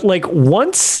 but like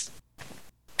once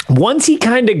he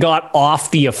kind of got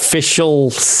off the official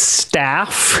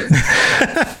staff,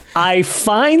 I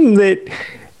find that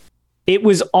it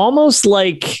was almost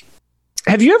like,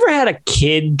 have you ever had a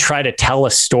kid try to tell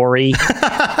a story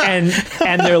and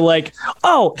they're like,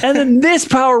 oh, and then this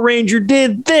Power Ranger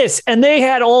did this and they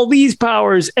had all these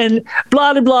powers and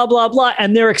blah, blah, blah, blah, blah.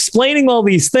 And they're explaining all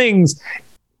these things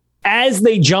as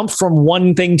they jump from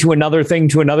one thing to another thing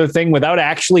to another thing without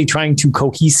actually trying to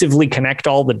cohesively connect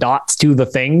all the dots to the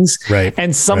things. Right.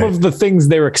 And some of the things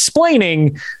they're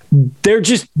explaining, they're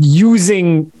just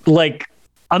using like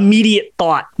immediate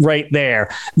thought right there.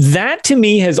 That to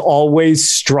me has always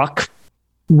struck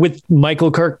with Michael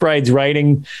Kirkbride's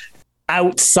writing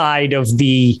outside of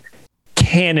the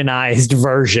canonized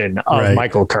version of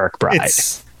Michael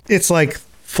Kirkbride. It's like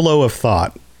flow of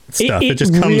thought stuff. It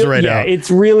just comes right out.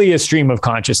 It's really a stream of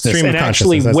consciousness.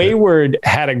 Actually, Wayward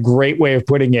had a great way of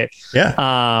putting it.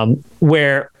 Yeah.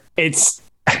 Where it's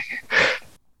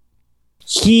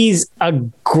he's a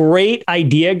great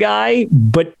idea guy,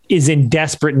 but is in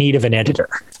desperate need of an editor.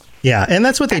 Yeah, and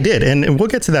that's what they did, and we'll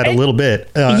get to that a little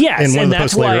bit. Yes, in one and of the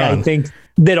that's posts why later on. I think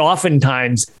that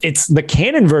oftentimes it's the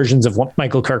canon versions of what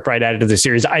Michael Kirkbride added to the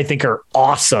series. I think are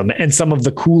awesome and some of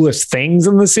the coolest things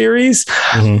in the series.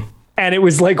 Mm-hmm. And it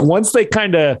was like once they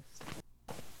kind of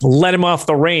let him off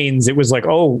the reins, it was like,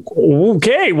 oh,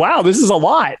 okay, wow, this is a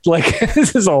lot. Like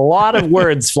this is a lot of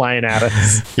words flying at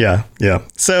us. Yeah.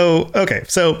 So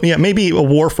maybe a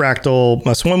war fractal,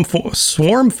 a swarm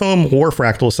foam war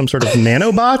fractal, some sort of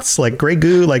nanobots like gray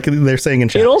goo, like they're saying in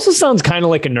chat. It also sounds kind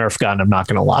of like a Nerf gun. I'm not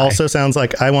going to lie. Also sounds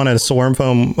like I want a swarm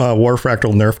foam war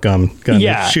fractal Nerf gun.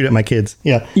 Yeah. Shoot at my kids.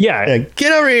 Yeah.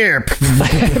 Get over here.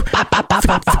 Pop, pop, pop,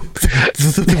 pop, pop.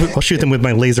 I'll shoot them with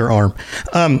my laser arm.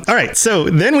 All right. So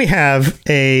then we have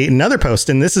another post,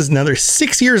 and this is another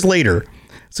 6 years later.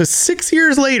 So 6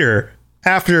 years later,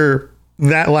 after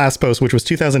that last post, which was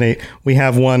 2008, we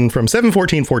have one from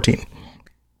 7/14/14.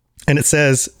 And it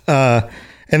says,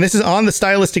 and this is on the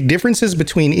stylistic differences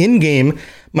between in-game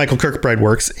Michael Kirkbride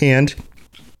works and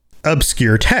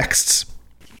obscure texts.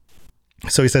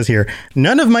 So he says here,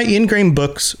 none of my in-game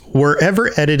books were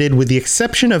ever edited with the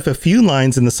exception of a few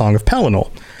lines in the Song of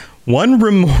Pelinal. So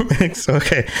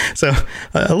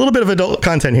a little bit of adult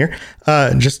content here.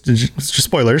 Just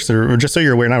spoilers, or just so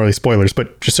you're aware, not really spoilers,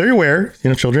 but just so you're aware,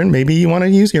 children, maybe you want to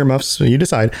use earmuffs, so you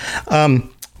decide.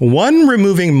 One,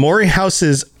 removing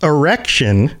Morihouse's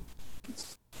erection.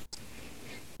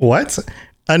 What?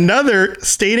 Another,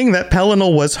 stating that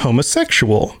Pelinal was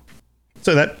homosexual.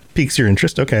 So that piques your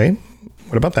interest. Okay.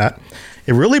 What about that?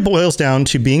 It really boils down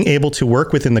to being able to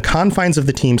work within the confines of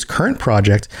the team's current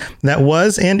project that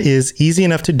was and is easy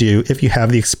enough to do if you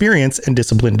have the experience and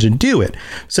discipline to do it.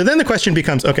 So then the question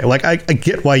becomes, okay, like I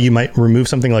get why you might remove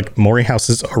something like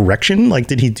Morihouse's erection. Like,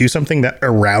 did he do something that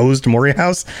aroused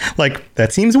Morihouse? Like,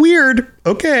 that seems weird.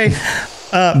 Okay.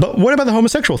 But what about the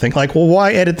homosexual thing? Like, well,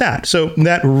 why edit that? So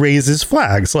that raises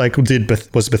flags. Like,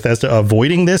 was Bethesda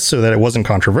avoiding this so that it wasn't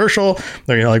controversial?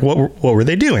 Like, what were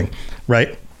they doing?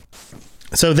 Right.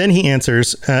 So then he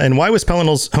answers, and why was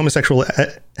Pelinal's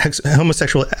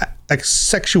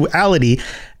homosexuality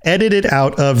edited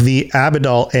out of the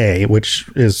Abadal A, which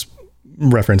is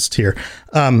referenced here?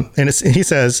 And he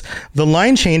says, the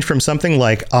line changed from something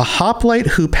like a hoplite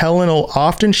who Pelinal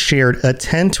often shared a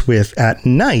tent with at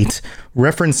night,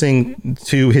 referencing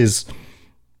to his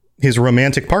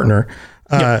romantic partner,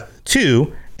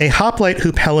 to a hoplite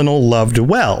who Pelinal loved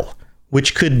well,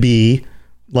 which could be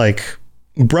like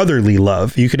brotherly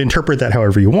love. You could interpret that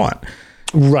however you want.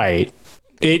 Right.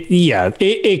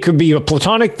 It could be a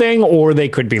platonic thing, or they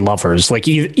could be lovers. Like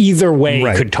either way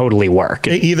could totally work.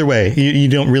 Either way, you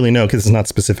don't really know because it's not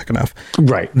specific enough.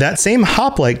 Right. That same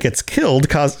hoplite gets killed,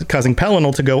 causing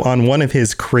Pellinol to go on one of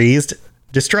his crazed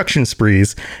destruction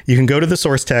sprees. You can go to the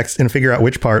source text and figure out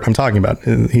which part I'm talking about.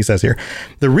 He says here,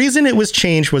 the reason it was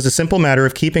changed was a simple matter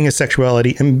of keeping his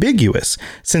sexuality ambiguous,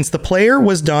 since the player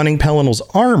was donning Pellinol's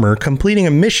armor, completing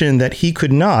a mission that he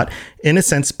could not, in a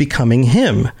sense, becoming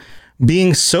him.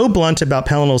 Being so blunt about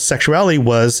Pellinol's sexuality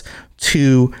was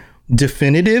too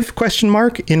definitive ?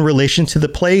 In relation to the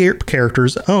player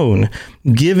character's own.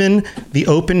 Given the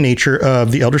open nature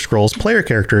of the Elder Scrolls player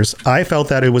characters, I felt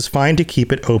that it was fine to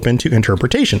keep it open to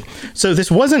interpretation. So this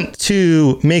wasn't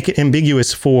to make it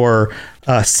ambiguous for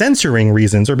censoring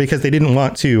reasons or because they didn't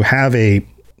want to have a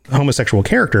homosexual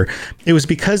character. It was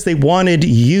because they wanted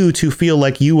you to feel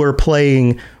like you were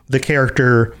playing the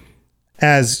character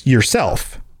as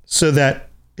yourself. So that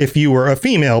if you were a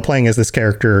female playing as this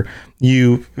character,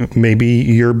 you're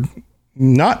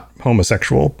not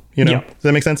homosexual, you know? Yeah. Does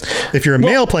that make sense? If you're a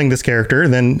male playing this character,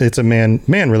 then it's a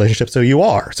man-man relationship. So you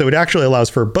are. So it actually allows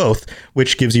for both,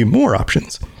 which gives you more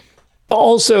options.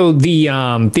 Also, the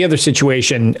other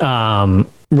situation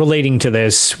relating to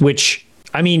this, which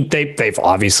I mean, they've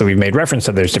obviously, we've made reference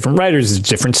to there's different writers,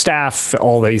 different staff,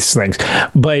 all these things.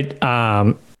 But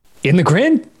in the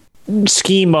grand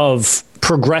scheme of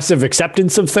progressive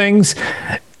acceptance of things,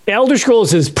 Elder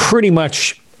Scrolls has pretty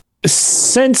much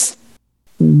since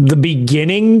the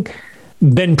beginning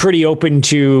been pretty open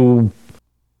to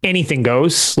anything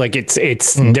goes. Like it's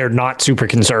they're not super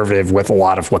conservative with a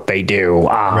lot of what they do.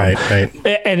 Right.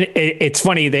 And it's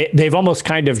funny, they've almost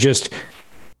kind of just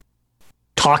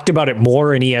talked about it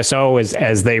more in ESO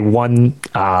as they won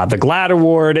the GLAAD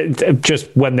award,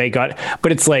 just when they got,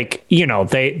 but it's like, you know,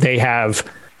 they have,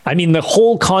 I mean, the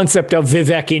whole concept of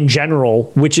Vivec in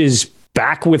general, which is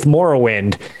back with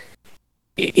Morrowind,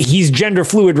 he's gender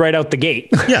fluid right out the gate.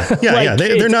 Yeah. Like,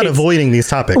 they're not avoiding these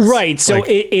topics. Right. So like,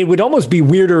 it would almost be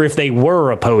weirder if they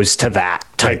were opposed to that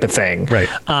type of thing.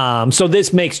 Right. So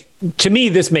this makes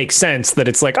sense that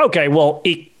it's like, okay, well,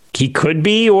 he could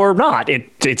be or not.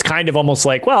 It's kind of almost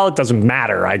like, well, it doesn't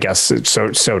matter, I guess, so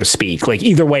to speak. Like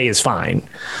either way is fine.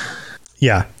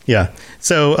 Yeah.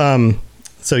 So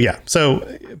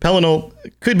Pellinol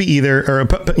could be either, or,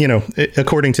 you know,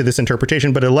 according to this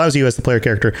interpretation, but it allows you as the player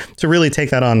character to really take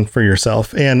that on for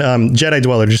yourself. And Jedi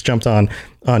Dweller just jumped on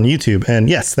YouTube, and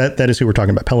yes, that is who we're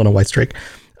talking about, Pellinol Whitestrake.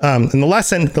 And the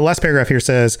last paragraph here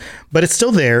says, but it's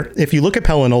still there. If you look at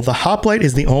Pellinol, the hoplite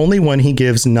is the only one he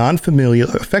gives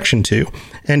non-familial affection to,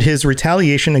 and his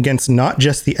retaliation against not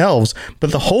just the elves,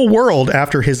 but the whole world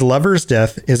after his lover's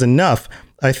death is enough,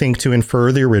 I think, to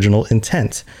infer the original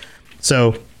intent.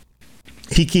 So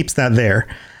he keeps that there.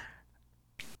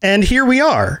 And here we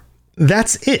are.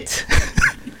 That's it.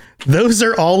 Those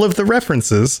are all of the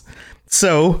references.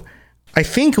 So I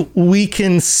think we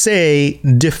can say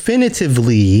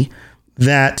definitively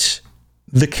that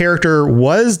the character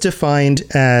was defined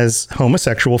as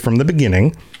homosexual from the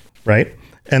beginning, right?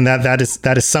 And that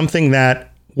is something that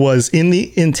was in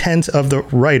the intent of the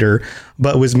writer,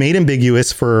 but was made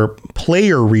ambiguous for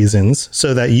player reasons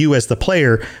so that you as the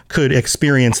player could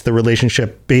experience the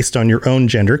relationship based on your own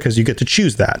gender, because you get to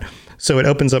choose that. So it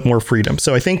opens up more freedom.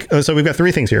 So I think, so we've got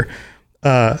three things here.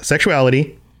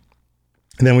 Sexuality,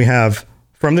 and then we have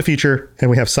from the future,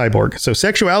 and we have cyborg. So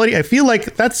sexuality, I feel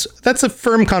like that's a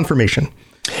firm confirmation.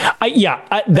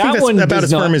 That one about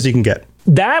as firm as you can get.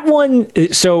 That one,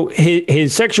 so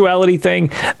his sexuality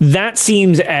thing, that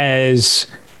seems as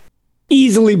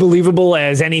easily believable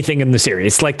as anything in the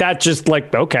series. Like that, just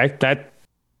like, okay, that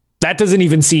doesn't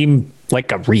even seem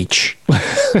like a reach.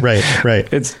 Right.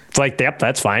 It's like, yep,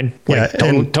 that's fine. Like,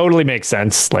 yeah, totally makes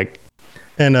sense. Like,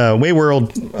 and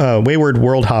Wayward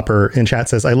World Hopper in chat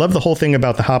says, I love the whole thing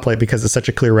about the hoplite because it's such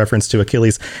a clear reference to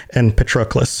Achilles and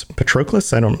Patroclus.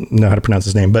 Patroclus? I don't know how to pronounce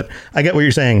his name, but I get what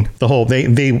you're saying. The whole,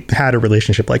 they had a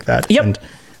relationship like that. Yep.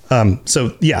 And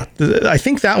so, yeah, I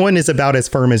think that one is about as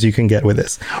firm as you can get with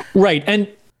this. Right. And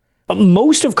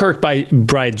most of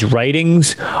Kirkbride's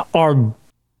writings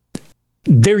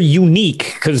they're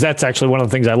unique, because that's actually one of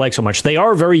the things I like so much. They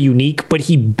are very unique, but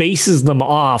he bases them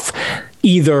off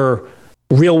either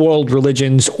real world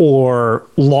religions or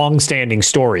long-standing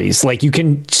stories. Like you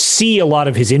can see a lot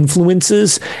of his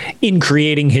influences in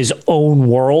creating his own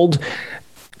world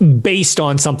based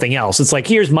on something else. It's like,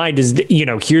 here's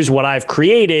here's what I've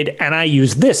created, and I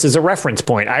use this as a reference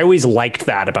point. I always liked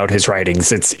that about his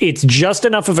writings. It's just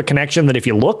enough of a connection that if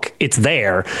you look, it's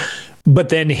there. But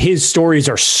then his stories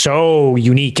are so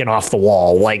unique and off the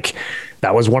wall. Like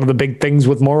that was one of the big things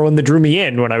with Morrowind that drew me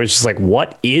in, when I was just like,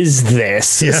 what is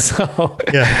this? Yeah. So,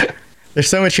 yeah. There's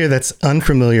so much here that's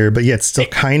unfamiliar, but yet still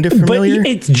kind of familiar. But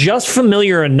it's just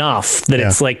familiar enough that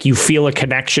it's like you feel a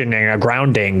connection and a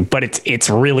grounding, but it's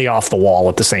really off the wall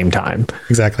at the same time.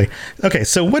 Exactly. Okay,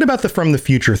 so what about the from the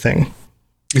future thing?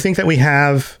 You think that we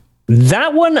have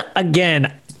that one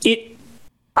again?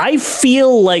 I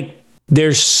feel like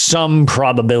there's some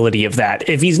probability of that.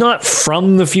 If he's not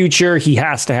from the future, he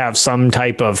has to have some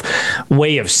type of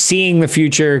way of seeing the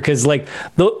future. Because like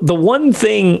the one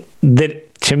thing that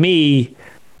to me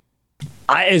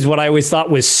is what I always thought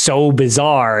was so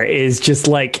bizarre is just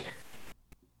like,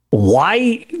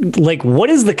 why, like,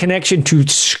 what is the connection to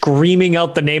screaming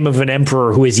out the name of an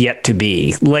emperor who is yet to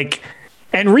be? Like,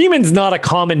 and Reman's not a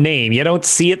common name. You don't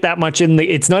see it that much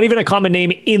it's not even a common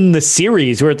name in the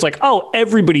series where it's like, oh,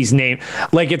 everybody's name.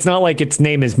 Like, it's not like its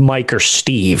name is Mike or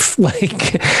Steve.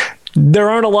 Like, there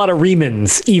aren't a lot of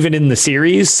Remans even in the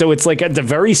series. So it's like, it's a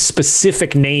very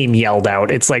specific name yelled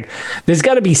out. It's like, there's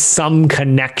got to be some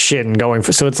connection going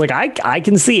for, so it's like, I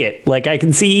can see it. Like, I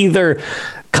can see either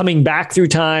coming back through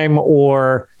time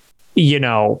or, you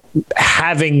know,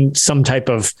 having some type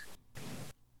of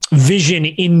vision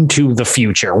into the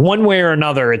future. One way or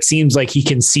another, it seems like he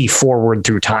can see forward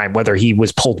through time, whether he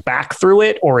was pulled back through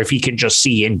it or if he can just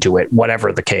see into it,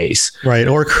 whatever the case. Right.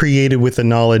 Or created with the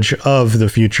knowledge of the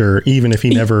future, even if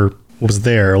he never was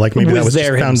there. Like maybe that was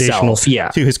just foundational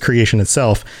to his creation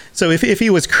itself. So if he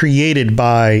was created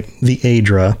by the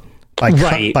Aedra,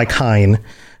 by Kyne,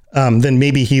 then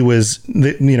maybe he was,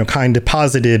 Kyne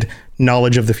deposited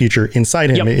knowledge of the future inside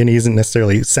him, and he isn't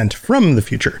necessarily sent from the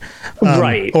future.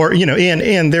 Right. Or,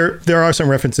 and there are some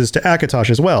references to Akatosh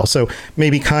as well. So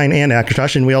maybe Kyne and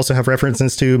Akatosh, and we also have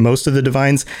references to most of the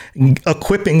divines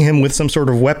equipping him with some sort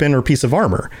of weapon or piece of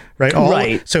armor, right?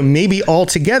 Right. So maybe all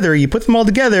together, you put them all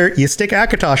together, you stick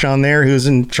Akatosh on there, who's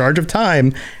in charge of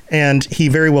time, and he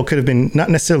very well could have been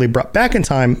not necessarily brought back in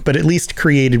time, but at least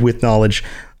created with knowledge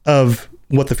of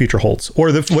what the future holds, or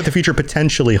what the future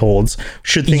potentially holds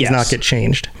should things not get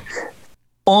changed.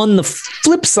 On the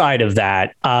flip side of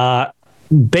that,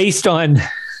 based on,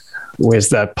 where's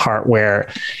that part where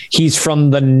he's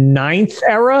from the 9th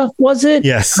era, was it?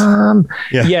 Yes.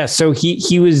 Yeah. So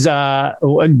he was,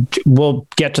 we'll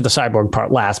get to the cyborg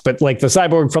part last, but like the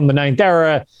cyborg from the 9th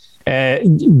era,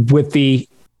 with the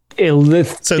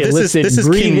so this is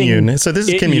Kimune. So this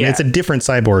is Kimune. It's a different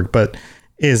cyborg, but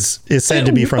is said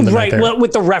to be from the right. Well,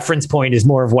 with the reference point is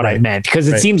more of what I meant, because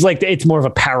it seems like it's more of a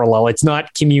parallel. It's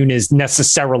not Kimune is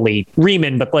necessarily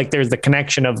Reman, but like there's the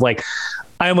connection of like,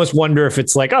 I almost wonder if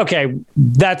it's like, okay,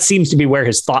 that seems to be where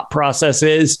his thought process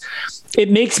is. It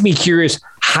makes me curious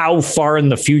how far in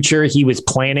the future he was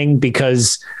planning,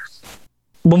 because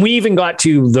when we even got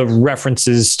to the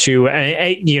references to,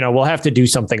 we'll have to do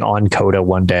something on Coda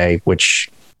one day,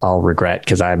 which I'll regret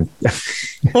because I'm.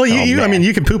 Well, I mean,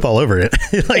 you can poop all over it.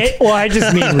 I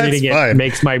just mean reading it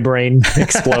makes my brain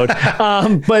explode.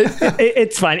 But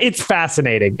it's fine. It's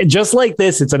fascinating. Just like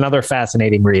this, it's another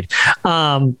fascinating read.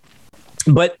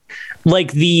 But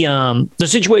like the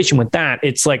situation with that,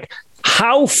 it's like,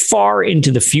 how far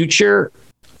into the future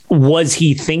was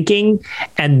he thinking?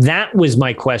 And that was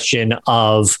my question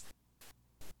of,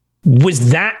 was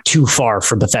that too far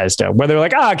for Bethesda, where they're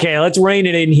like, okay, let's rein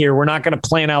it in here. We're not going to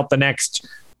plan out the next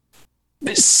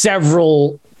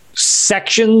several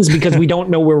sections because we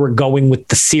don't know where we're going with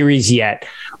the series yet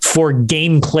for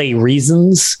gameplay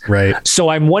reasons. Right. So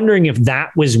I'm wondering if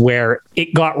that was where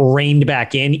it got reined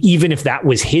back in, even if that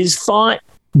was his thought.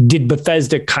 Did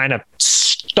Bethesda kind of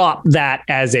stop that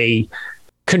as a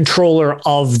controller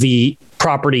of the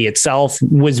property itself?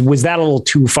 Was that a little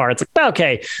too far? It's like,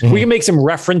 okay, we can make some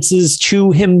references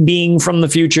to him being from the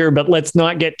future, but let's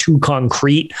not get too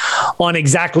concrete on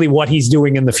exactly what he's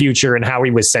doing in the future and how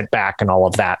he was sent back and all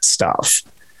of that stuff.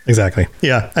 Exactly.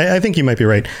 Yeah, I think you might be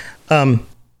right.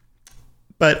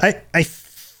 But I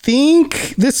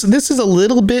think this is a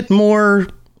little bit more,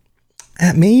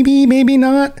 maybe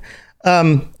not.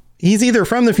 He's either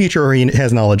from the future or he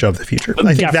has knowledge of the future.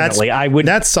 I think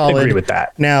that's solid. Agree with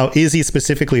that. Now, is he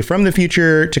specifically from the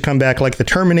future to come back like the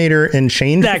Terminator and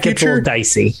change the future? That gets a little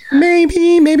dicey.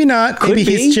 Maybe not. Maybe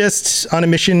he's just on a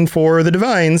mission for the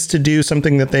Divines to do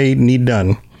something that they need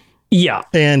done. Yeah.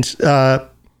 And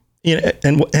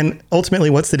and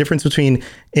ultimately, what's the difference between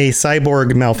a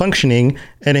cyborg malfunctioning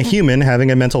and a human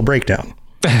having a mental breakdown?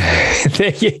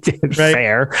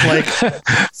 Fair. Like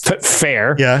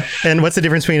fair. Yeah. And what's the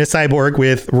difference between a cyborg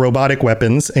with robotic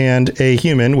weapons and a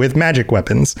human with magic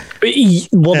weapons?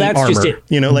 Well, that's armor, just it.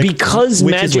 Because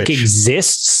magic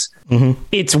exists,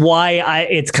 It's why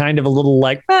it's kind of a little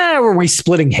like, are we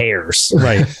splitting hairs?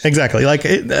 Right. Exactly. Like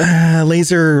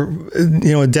laser,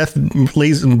 a death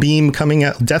laser beam coming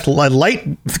out,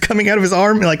 light coming out of his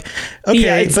arm. Like, okay,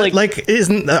 Yeah, it's but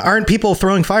aren't people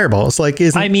throwing fireballs? Like,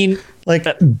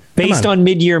 based on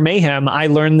Mid-Year Mayhem, I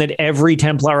learned that every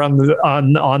Templar on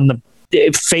the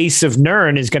face of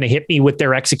Nirn is going to hit me with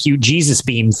their execute Jesus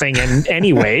beam thing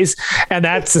anyways. And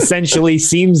that's essentially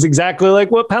seems exactly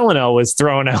like what Pelennor was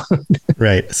throwing out.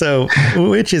 Right. So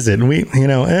which is it?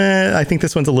 I think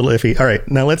this one's a little iffy. All right,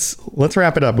 now let's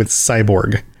wrap it up with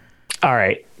Cyborg. All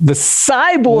right. The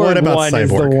Cyborg one is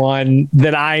the one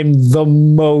that I'm the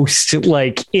most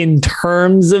like in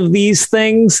terms of these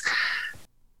things.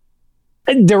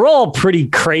 They're all pretty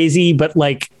crazy, but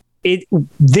like,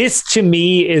 this to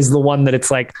me is the one that it's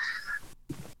like,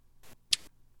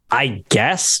 I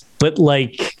guess, but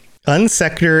like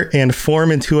unsector and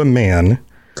form into a man,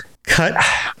 cut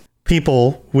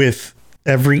people with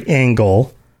every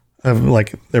angle of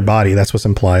like their body. That's what's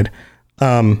implied.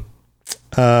 Was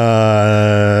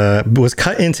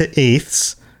cut into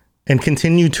eighths and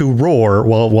continued to roar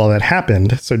while that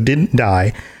happened. So didn't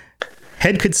die.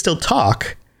 Head could still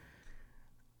talk.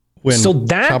 So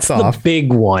that's the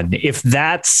big one. If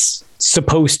that's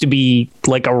supposed to be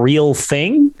like a real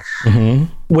thing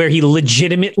where he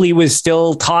legitimately was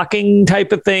still talking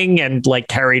type of thing and like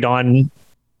carried on.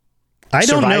 I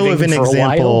don't know of an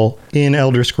example in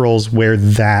Elder Scrolls where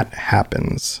that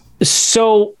happens.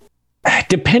 So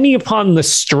depending upon the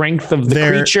strength of the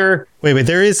creature. Wait,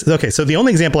 there is. Okay. So the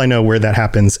only example I know where that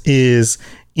happens is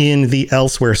in the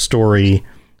Elsewhere story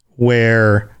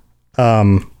where,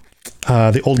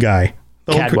 the old guy,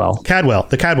 the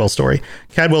Cadwell story.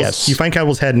 You find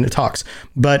Cadwell's head and it talks,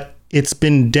 but it's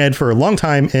been dead for a long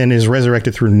time and is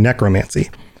resurrected through necromancy.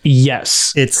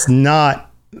 Yes. It's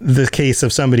not the case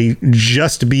of somebody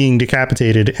just being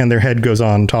decapitated and their head goes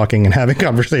on talking and having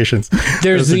conversations.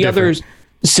 There's the other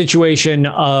situation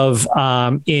of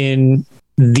in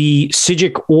the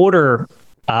Psijic Order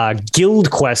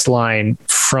guild quest line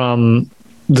from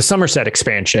the Somerset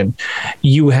expansion,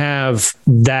 you have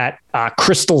that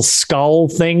crystal skull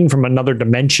thing from another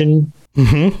dimension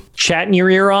chatting your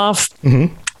ear off.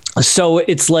 So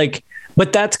it's like,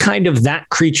 but that's kind of that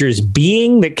creature's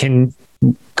being that can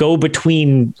go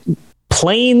between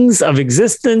planes of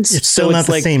existence. It's still not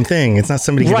the same thing. It's not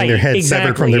somebody getting their head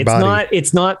severed from their body.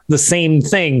 It's not the same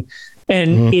thing.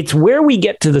 And it's where we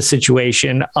get to the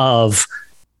situation of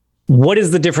what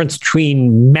is the difference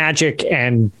between magic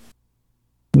and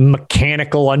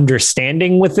mechanical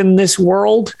understanding within this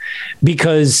world,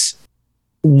 because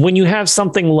when you have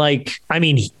something like, I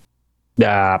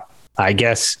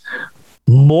guess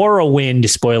Morrowind,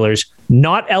 spoilers,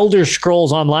 not Elder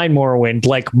Scrolls Online Morrowind,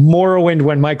 like Morrowind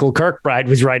when Michael Kirkbride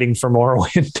was writing for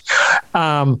Morrowind.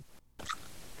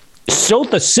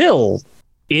 Sotha Sil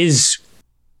is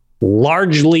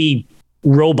largely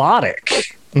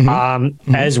robotic,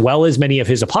 as well as many of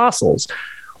his apostles.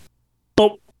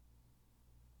 But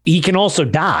he can also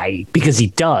die, because he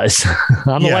does.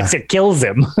 Alexa kills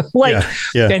him.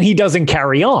 And he doesn't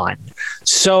carry on.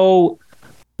 So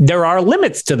there are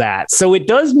limits to that. So it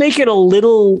does make it a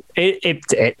little, it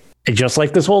just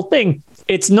like this whole thing,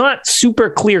 it's not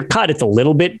super clear cut. It's a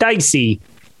little bit dicey,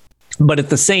 but at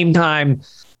the same time,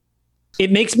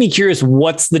 it makes me curious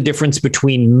what's the difference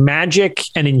between magic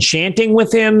and enchanting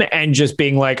with him and just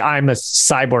being like, I'm a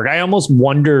cyborg. I almost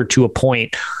wonder to a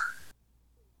point,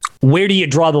 where do you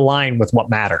draw the line with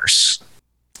what matters?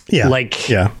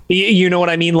 Yeah. You know what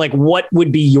I mean? Like, what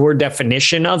would be your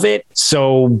definition of it?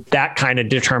 So that kind of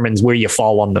determines where you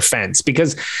fall on the fence,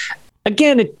 because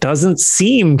again, it doesn't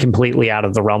seem completely out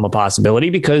of the realm of possibility,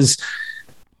 because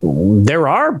there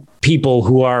are people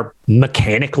who are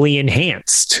mechanically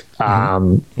enhanced.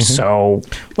 So,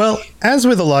 well, as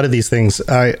with a lot of these things,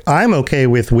 I'm okay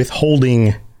with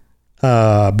withholding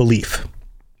belief.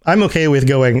 I'm okay with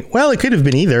going, well, it could have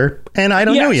been either, and I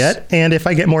don't know yet. And if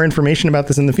I get more information about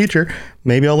this in the future,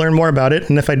 maybe I'll learn more about it.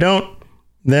 And if I don't,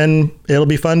 then it'll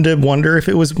be fun to wonder if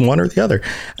it was one or the other.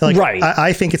 Like,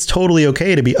 I think it's totally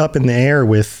okay to be up in the air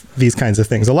with these kinds of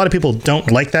things. A lot of people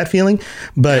don't like that feeling,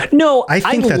 but no, I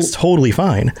think that's totally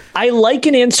fine. I like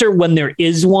an answer when there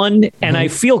is one, and I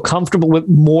feel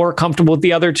more comfortable with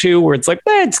the other two, where it's like,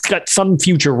 it's got some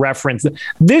future reference.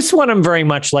 This one, I'm very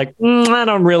much like, I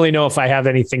don't really know if I have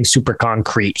anything super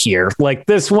concrete here. Like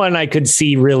this one, I could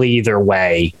see really either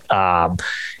way.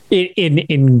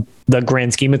 In the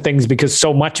grand scheme of things, because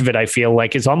so much of it, I feel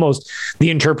like, is almost the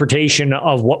interpretation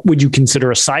of what would you consider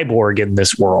a cyborg in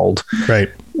this world. Right.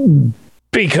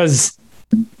 Because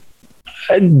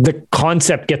the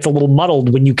concept gets a little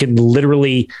muddled when you can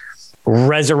literally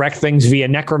resurrect things via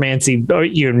necromancy, or,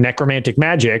 necromantic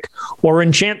magic, or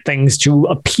enchant things to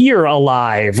appear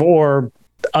alive, or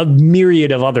a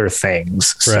myriad of other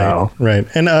things. Right.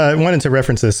 And I wanted to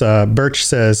reference this. Birch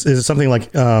says, is it something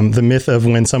like the myth of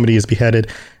when somebody is beheaded,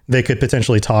 they could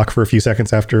potentially talk for a few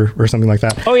seconds after, or something like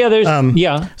that? Oh, yeah. There's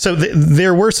So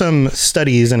there were some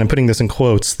studies, and I'm putting this in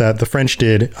quotes, that the French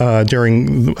did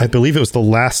during, I believe it was the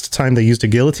last time they used a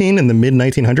guillotine in the mid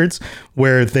 1900s,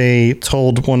 where they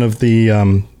told one of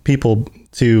the people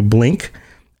to blink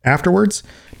afterwards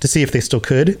to see if they still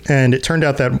could. And it turned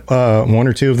out that one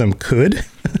or two of them could.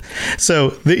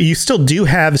 So you still do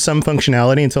have some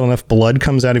functionality until enough blood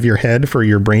comes out of your head for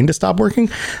your brain to stop working.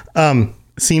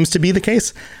 Seems to be the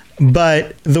case.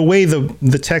 But the way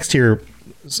the text here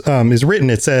is written,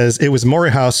 it says it was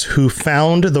Morehouse who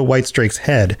found the Whitestrake's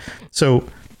head. So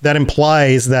that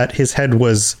implies that his head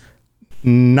was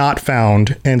not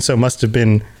found, and so must have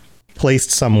been placed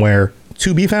somewhere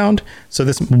to be found. So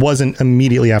this wasn't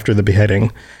immediately after the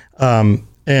beheading.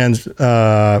 And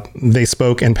they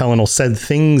spoke, and Pellinel said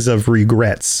things of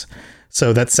regrets.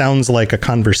 So that sounds like a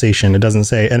conversation. It doesn't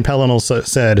say, and Pellinel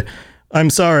said, "I'm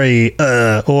sorry,"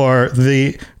 or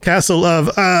the castle of,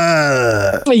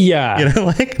 yeah,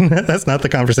 like that's not the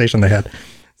conversation they had.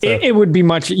 So. It would be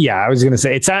much. Yeah, I was going to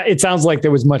say it sounds like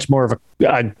there was much more of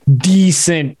a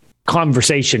decent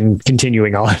conversation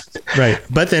continuing on. Right.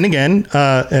 But then again,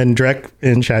 and Drek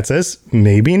in chat says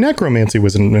maybe necromancy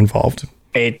was involved.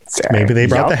 Maybe they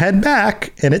brought the head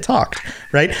back and it talked.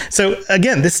 Right. So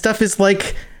again, this stuff is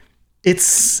like,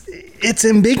 it's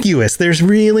ambiguous. There's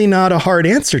really not a hard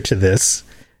answer to this.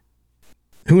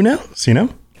 Who knows,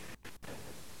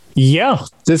 Yeah,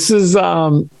 this is,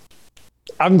 I'm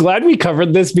glad we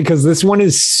covered this, because this one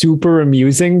is super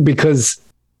amusing, because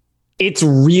it's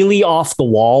really off the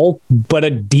wall, but a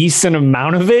decent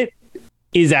amount of it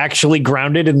is actually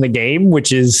grounded in the game,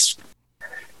 which is,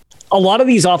 a lot of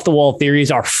these off the wall theories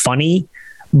are funny,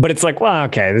 but it's like, well,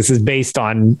 okay, this is based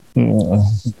on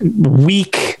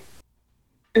weak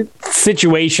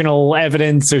situational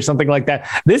evidence or something like that.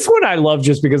 This one I love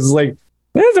just because it's like,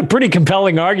 there's a pretty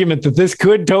compelling argument that this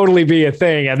could totally be a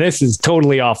thing, and this is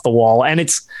totally off the wall. And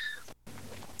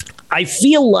I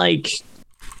feel like,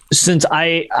 since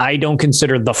I don't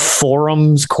consider the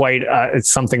forums quite it's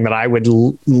something that I would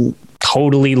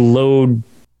totally load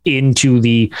into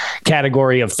the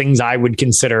category of things I would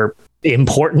consider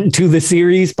important to the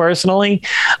series personally.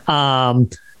 From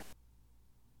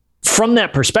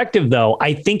that perspective, though,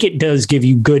 I think it does give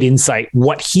you good insight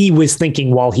what he was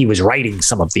thinking while he was writing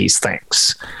some of these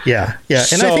things. Yeah.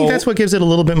 And I think that's what gives it a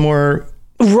little bit more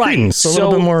credence, a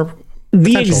little bit more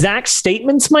potential. The exact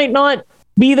statements might not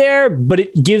be there, but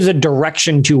it gives a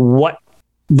direction to what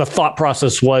the thought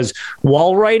process was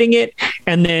while writing it.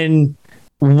 And then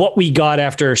what we got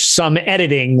after some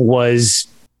editing was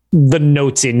the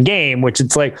notes in game, which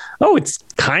it's like, oh, it's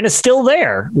kind of still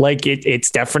there. Like it's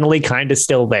definitely kind of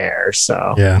still there.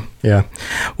 So yeah.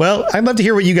 Well, I'd love to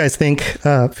hear what you guys think.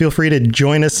 Feel free to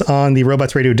join us on the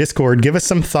Robots Radio Discord. Give us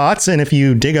some thoughts. And if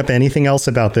you dig up anything else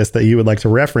about this that you would like to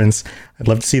reference, I'd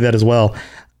love to see that as well.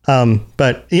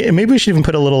 But maybe we should even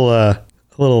put a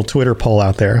little Twitter poll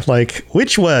out there, like,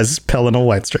 which was Pellinel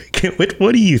Whitestrake?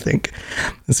 What do you think?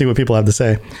 Let's see what people have to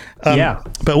say.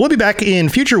 But we'll be back in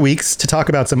future weeks to talk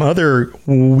about some other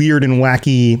weird and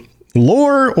wacky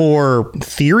lore, or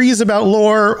theories about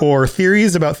lore, or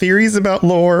theories about theories about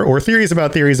lore, or theories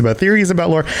about theories about theories about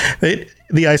lore.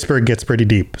 The iceberg gets pretty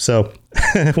deep. So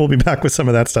we'll be back with some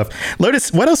of that stuff.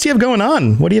 Lotus, what else do you have going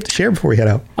on? What do you have to share before we head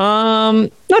out?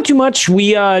 Not too much.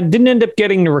 We didn't end up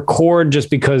getting to record just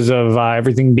because of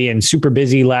everything being super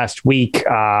busy last week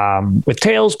with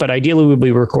Tales, but ideally we'll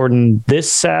be recording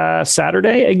this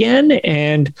Saturday again,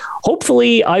 and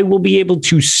hopefully I will be able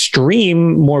to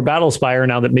stream more Battlespire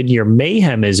now that Midyear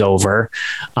Mayhem is over,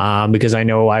 because I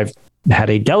know I've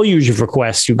had a deluge of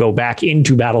requests to go back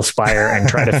into Battlespire and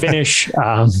try to finish.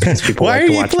 People Why like are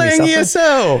you playing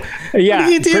ESO? Yeah, what are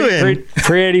you doing?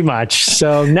 Pretty much.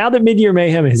 So now that Midyear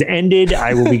Mayhem has ended,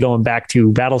 I will be going back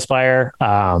to Battlespire.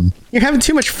 You're having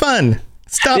too much fun.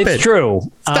 Stop it. It's true.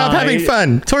 Stop having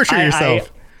fun. Torture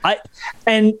yourself.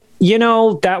 And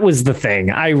that was the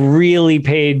thing. I really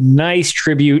paid nice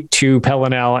tribute to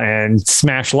Pellinel and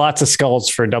smashed lots of skulls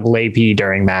for double AP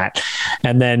during that.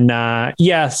 And then,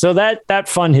 so that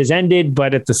fun has ended.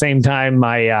 But at the same time,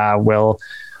 I will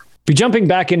be jumping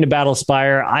back into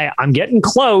Battlespire. I'm getting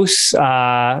close.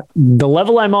 The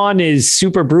level I'm on is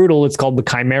super brutal. It's called the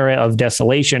Chimera of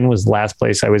Desolation, was the last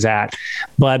place I was at.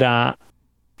 But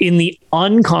in the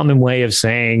uncommon way of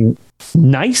saying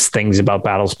nice things about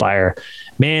Battlespire,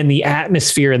 man, the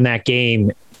atmosphere in that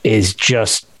game is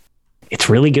just it's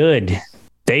really good.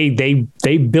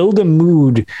 They build a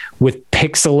mood with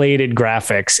pixelated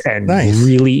graphics and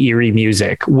really eerie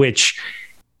music, which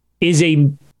is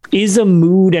a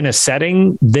mood and a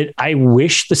setting that I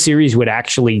wish the series would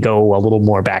actually go a little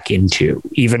more back into,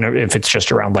 even if it's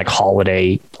just around like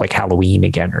holiday, like Halloween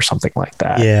again or something like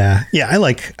that. Yeah. I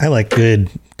like good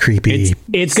creepy.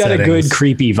 It's got a good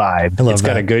creepy vibe. It's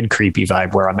got a good creepy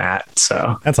vibe where I'm at.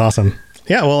 So that's awesome.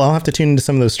 Yeah. Well, I'll have to tune into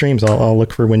some of those streams. I'll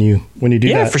look for when you do that.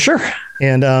 Yeah, for sure.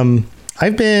 And,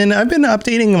 I've been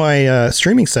updating my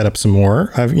streaming setup some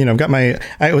more. I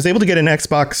was able to get an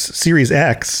Xbox Series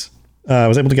X. I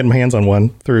was able to get my hands on one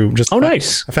through just. Oh,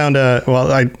 nice. I found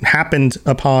I happened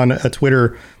upon a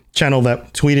Twitter channel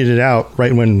that tweeted it out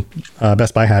right when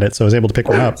Best Buy had it, so I was able to pick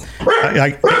one up.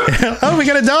 Oh, we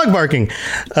got a dog barking.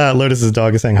 Lotus's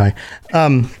dog is saying hi.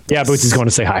 Yeah, Boots is going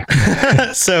to say hi.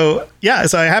 So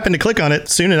I happened to click on it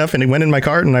soon enough, and it went in my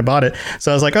cart, and I bought it.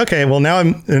 So I was like, okay, well now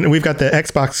we've got the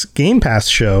Xbox Game Pass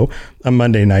show on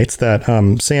Monday nights that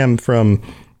Sam from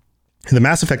the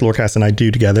Mass Effect Lorecast and I do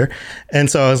together. And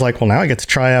so I was like, well, now I get to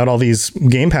try out all these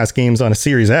Game Pass games on a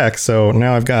Series X. So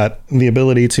now I've got the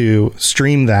ability to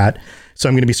stream that. So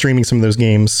I'm going to be streaming some of those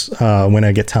games when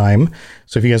I get time.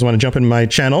 So if you guys want to jump in my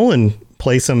channel and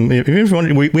play some, if you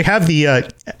want, we have the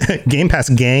Game Pass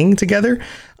gang together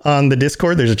on the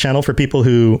Discord. There's a channel for people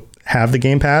who have the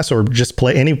Game Pass or just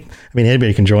play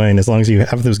anybody can join as long as you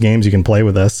have those games you can play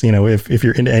with us, if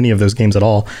you're into any of those games at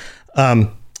all.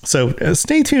 So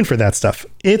stay tuned for that stuff.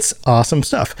 It's awesome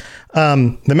stuff.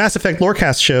 The Mass Effect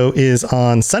Lorecast show is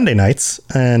on Sunday nights,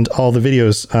 and all the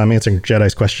videos, answering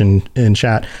Jedi's question in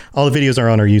chat, all the videos are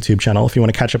on our YouTube channel if you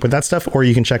want to catch up with that stuff, or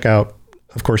you can check out,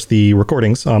 of course, the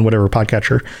recordings on whatever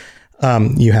podcatcher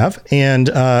you have. And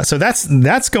so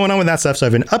that's going on with that stuff. So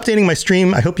I've been updating my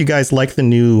stream. I hope you guys like the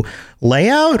new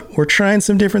layout. We're trying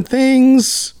some different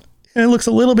things. It looks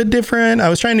a little bit different. I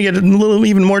was trying to get it a little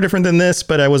even more different than this,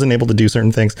 but I wasn't able to do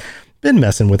certain things. Been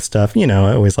messing with stuff. I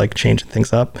always like changing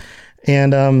things up.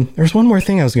 And there's one more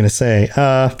thing I was going to say.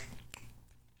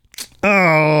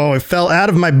 It fell out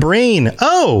of my brain.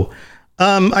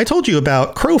 I told you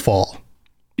about Crowfall.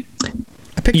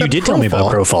 You did tell me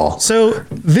about Crowfall. So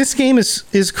this game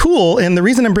is cool. And the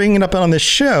reason I'm bringing it up on this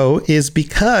show is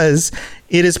because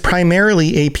it is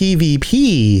primarily a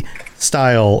PvP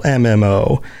style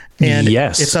MMO. And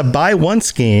it's a buy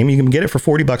once game. You can get it for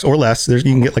 $40 or less. You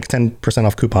can get like 10%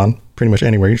 off coupon pretty much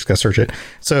anywhere. You just got to search it.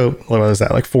 So what is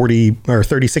that? Like 40 or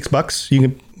 $36. You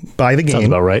can buy the game. Sounds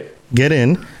about right. Get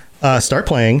in, start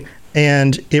playing.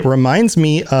 And it reminds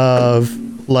me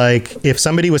of like if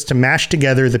somebody was to mash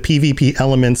together the PvP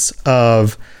elements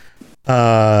of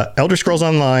Elder Scrolls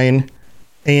Online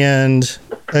and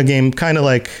a game kind of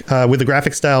like with the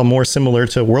graphic style more similar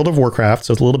to World of Warcraft.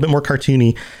 So it's a little bit more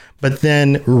cartoony, but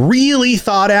then really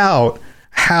thought out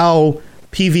how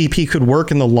PvP could work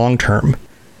in the long term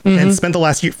and spent the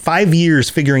last 5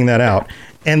 years figuring that out.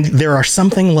 And there are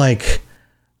something like,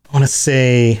 I want to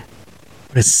say,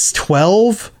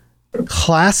 12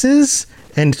 classes,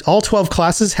 and all 12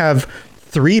 classes have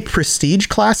 3 prestige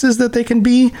classes that they can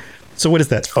be. So what is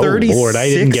that? 36? Oh Lord, I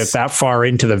didn't get that far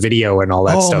into the video and all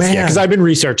that stuff. Man. Yeah, because I've been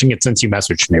researching it since you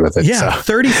messaged me with it. Yeah, so.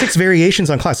 36 variations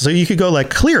on classes. So you could go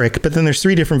like cleric, but then there's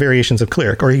 3 different variations of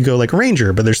cleric, or you could go like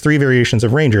ranger, but there's 3 variations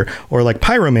of ranger, or like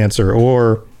pyromancer,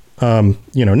 or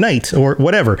knight, or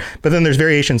whatever. But then there's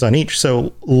variations on each.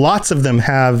 So lots of them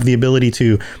have the ability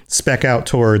to spec out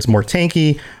towards more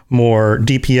tanky, more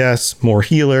DPS, more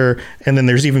healer, and then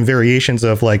there's even variations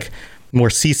of like more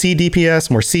CC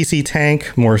DPS, more CC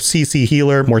tank, more CC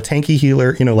healer, more tanky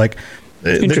healer,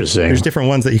 Interesting. There's different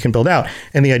ones that you can build out.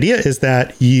 And the idea is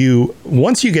that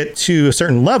once you get to a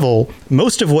certain level,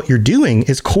 most of what you're doing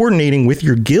is coordinating with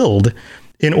your guild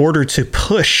in order to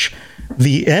push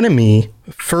the enemy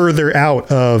further out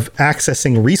of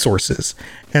accessing resources.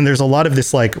 And there's a lot of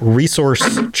this like resource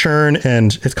churn,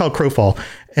 and it's called Crowfall,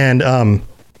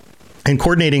 and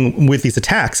coordinating with these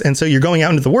attacks. And so you're going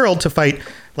out into the world to fight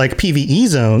like PvE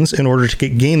zones in order to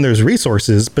gain those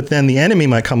resources, but then the enemy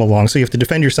might come along. So you have to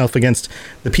defend yourself against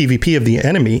the PvP of the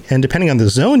enemy. And depending on the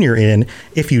zone you're in,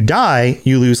 if you die,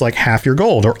 you lose like half your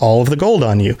gold or all of the gold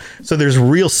on you. So there's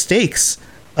real stakes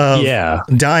of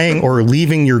dying or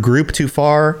leaving your group too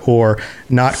far or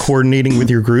not coordinating with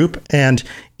your group. And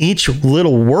each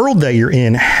little world that you're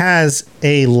in has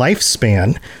a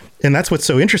lifespan. And that's what's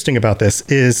so interesting about this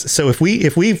is, so if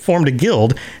we formed a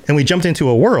guild and we jumped into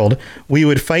a world, we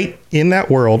would fight in that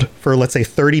world for, let's say,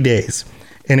 30 days.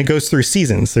 And it goes through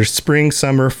seasons. There's spring,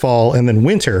 summer, fall, and then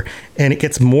winter. And it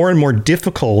gets more and more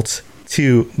difficult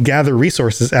to gather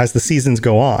resources as the seasons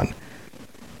go on.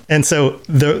 And so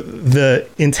the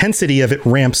intensity of it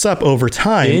ramps up over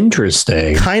time.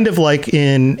 Interesting. Kind of like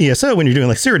in ESO when you're doing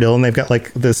like Cyrodiil and they've got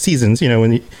like the seasons,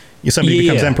 when somebody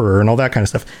becomes emperor and all that kind of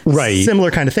stuff. Right.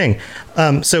 Similar kind of thing.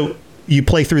 So you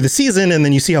play through the season and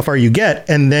then you see how far you get,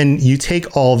 and then you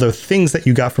take all the things that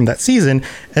you got from that season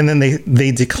and then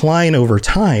they decline over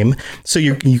time. So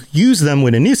you use them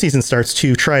when a new season starts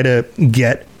to try to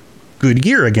get good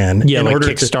gear again. Yeah, in order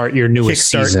to kickstart your newest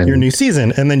season. Your new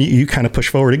season, and then you kind of push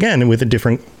forward again with a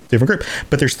different group.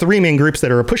 But there's 3 main groups that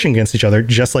are pushing against each other,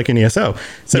 just like in ESO.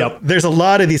 So there's a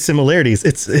lot of these similarities.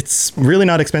 It's really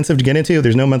not expensive to get into.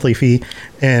 There's no monthly fee,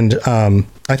 and I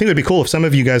think it would be cool if some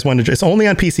of you guys wanted to. It's only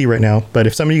on PC right now, but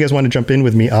if some of you guys want to jump in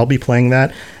with me, I'll be playing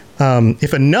that.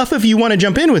 If enough of you want to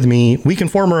jump in with me, we can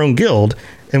form our own guild,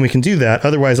 and we can do that.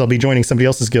 Otherwise, I'll be joining somebody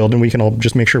else's guild, and we can all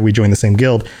just make sure we join the same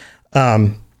guild.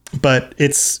 But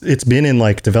it's been in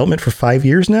like development for 5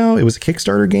 years now. It was a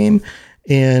Kickstarter game,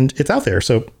 and it's out there.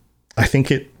 So I think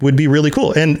it would be really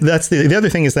cool. And that's the other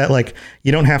thing is that like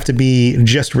you don't have to be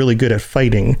just really good at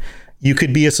fighting. You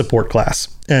could be a support class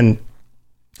and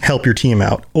help your team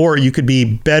out, or you could be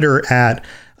better at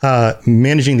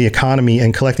managing the economy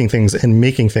and collecting things and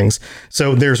making things.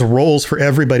 So there's roles for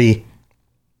everybody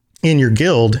in your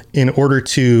guild in order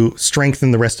to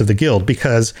strengthen the rest of the guild,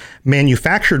 because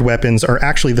manufactured weapons are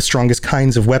actually the strongest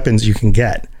kinds of weapons you can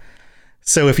get.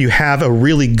 So if you have a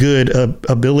really good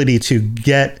ability to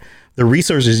get the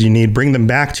resources you need, bring them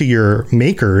back to your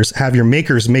makers, have your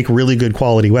makers make really good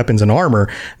quality weapons and armor,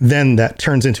 then that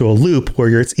turns into a loop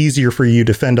where it's easier for you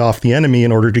to fend off the enemy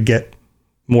in order to get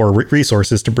more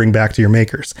resources to bring back to your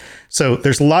makers. So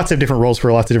there's lots of different roles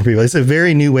for lots of different people. It's a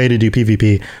very new way to do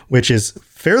PvP, which is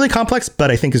fairly complex, but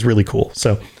I think is really cool.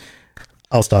 So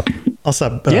I'll stop.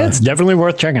 Yeah, it's definitely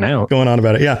worth checking out. Going on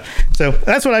about it. Yeah. So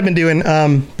that's what I've been doing.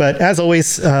 But as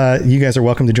always, you guys are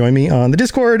welcome to join me on the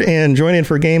Discord and join in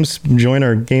for games, join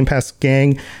our Game Pass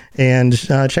gang, and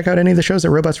check out any of the shows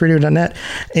at robotsradio.net.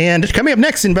 And coming up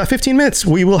next in about 15 minutes,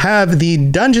 we will have the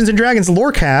Dungeons and Dragons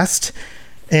Lorecast.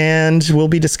 And we'll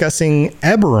be discussing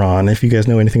Eberron. If you guys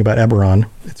know anything about Eberron,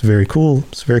 it's very cool.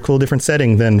 It's a very cool, different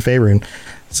setting than Faerun.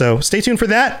 So stay tuned for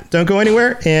that. Don't go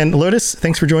anywhere. And Lotus,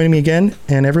 thanks for joining me again.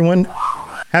 And everyone,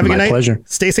 have a good night. My pleasure.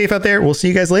 Stay safe out there. We'll see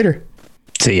you guys later.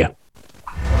 See ya.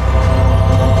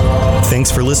 Thanks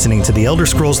for listening to the Elder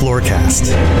Scrolls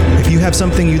Lorecast. If you have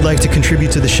something you'd like to contribute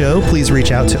to the show, please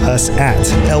reach out to us at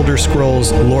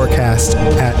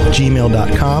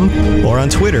elderscrollslorecast@gmail.com or on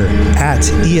Twitter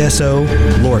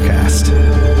 @ESO_Lorecast.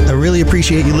 I really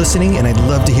appreciate you listening, and I'd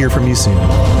love to hear from you soon.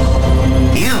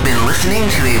 You've been listening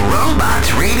to a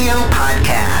Robots Radio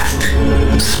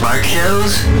podcast. Smart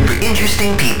shows for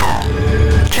interesting people.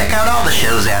 Check out all the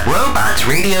shows at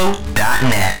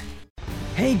robotsradio.net.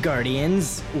 Hey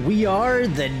Guardians, we are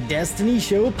the Destiny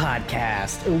Show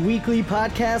Podcast, a weekly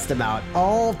podcast about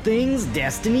all things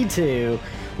Destiny 2.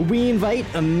 We invite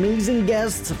amazing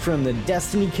guests from the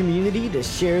Destiny community to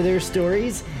share their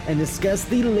stories and discuss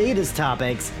the latest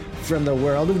topics from the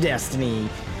world of Destiny.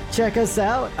 Check us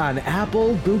out on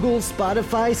Apple, Google,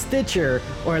 Spotify, Stitcher,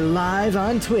 or live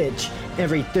on Twitch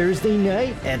every Thursday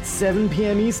night at 7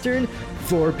 p.m. Eastern,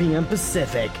 4 p.m.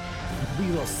 Pacific. We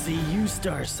will see you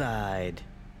Starside.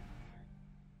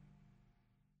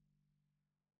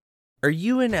 Are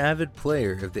you an avid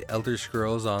player of the Elder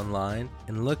Scrolls Online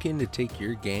and looking to take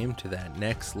your game to that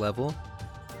next level?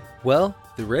 Well,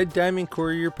 the Red Diamond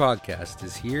Courier podcast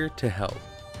is here to help.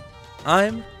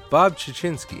 I'm Bob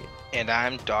Chichinski. And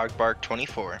I'm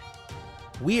Dogbark24.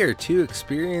 We are 2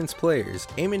 experienced players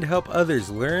aiming to help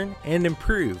others learn and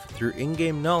improve through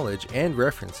in-game knowledge and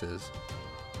references.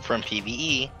 From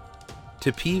PvE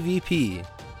to PvP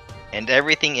and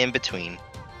everything in between.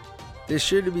 There's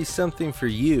sure to be something for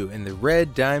you in the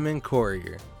Red Diamond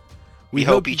Courier. We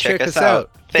hope you check us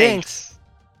out. Thanks.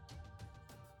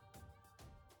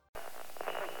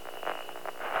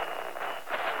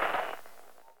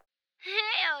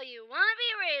 Hey, all you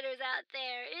wannabe raiders out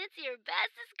there. It's your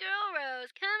bestest girl,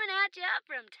 Rose, coming at you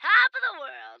from top of the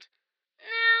world.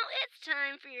 Now, it's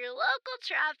time for your local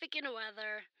traffic and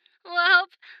weather. Well,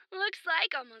 looks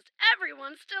like almost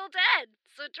everyone's still dead,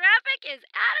 so traffic is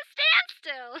at a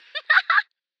standstill.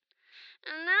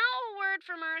 And now a word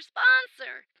from our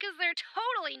sponsor, because they're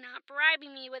totally not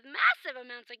bribing me with massive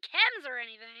amounts of chems or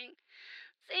anything.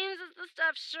 Seems as the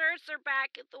stuffed shirts are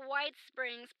back at the White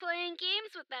Springs playing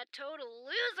games with that total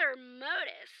loser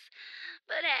Modus.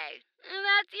 But hey, if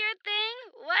that's your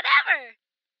thing, whatever.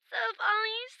 So if all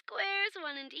you squares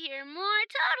wanted to hear more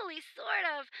totally sort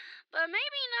of, but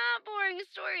maybe not boring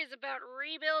stories about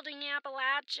rebuilding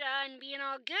Appalachia and being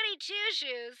all goody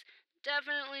two-shoes,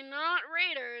 Definitely not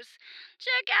Raiders.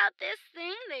 Check out this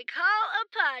thing they call a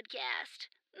podcast.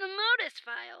 The Modus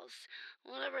Files.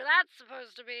 Whatever that's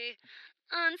supposed to be.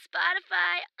 On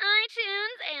Spotify,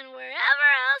 iTunes, and wherever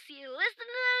else you listen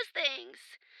to those things.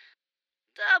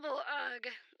 Double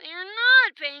ugh. They're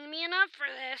not paying me enough for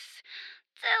this.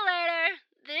 Till later.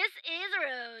 This is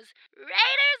Rose.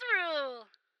 Raiders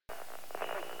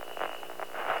rule!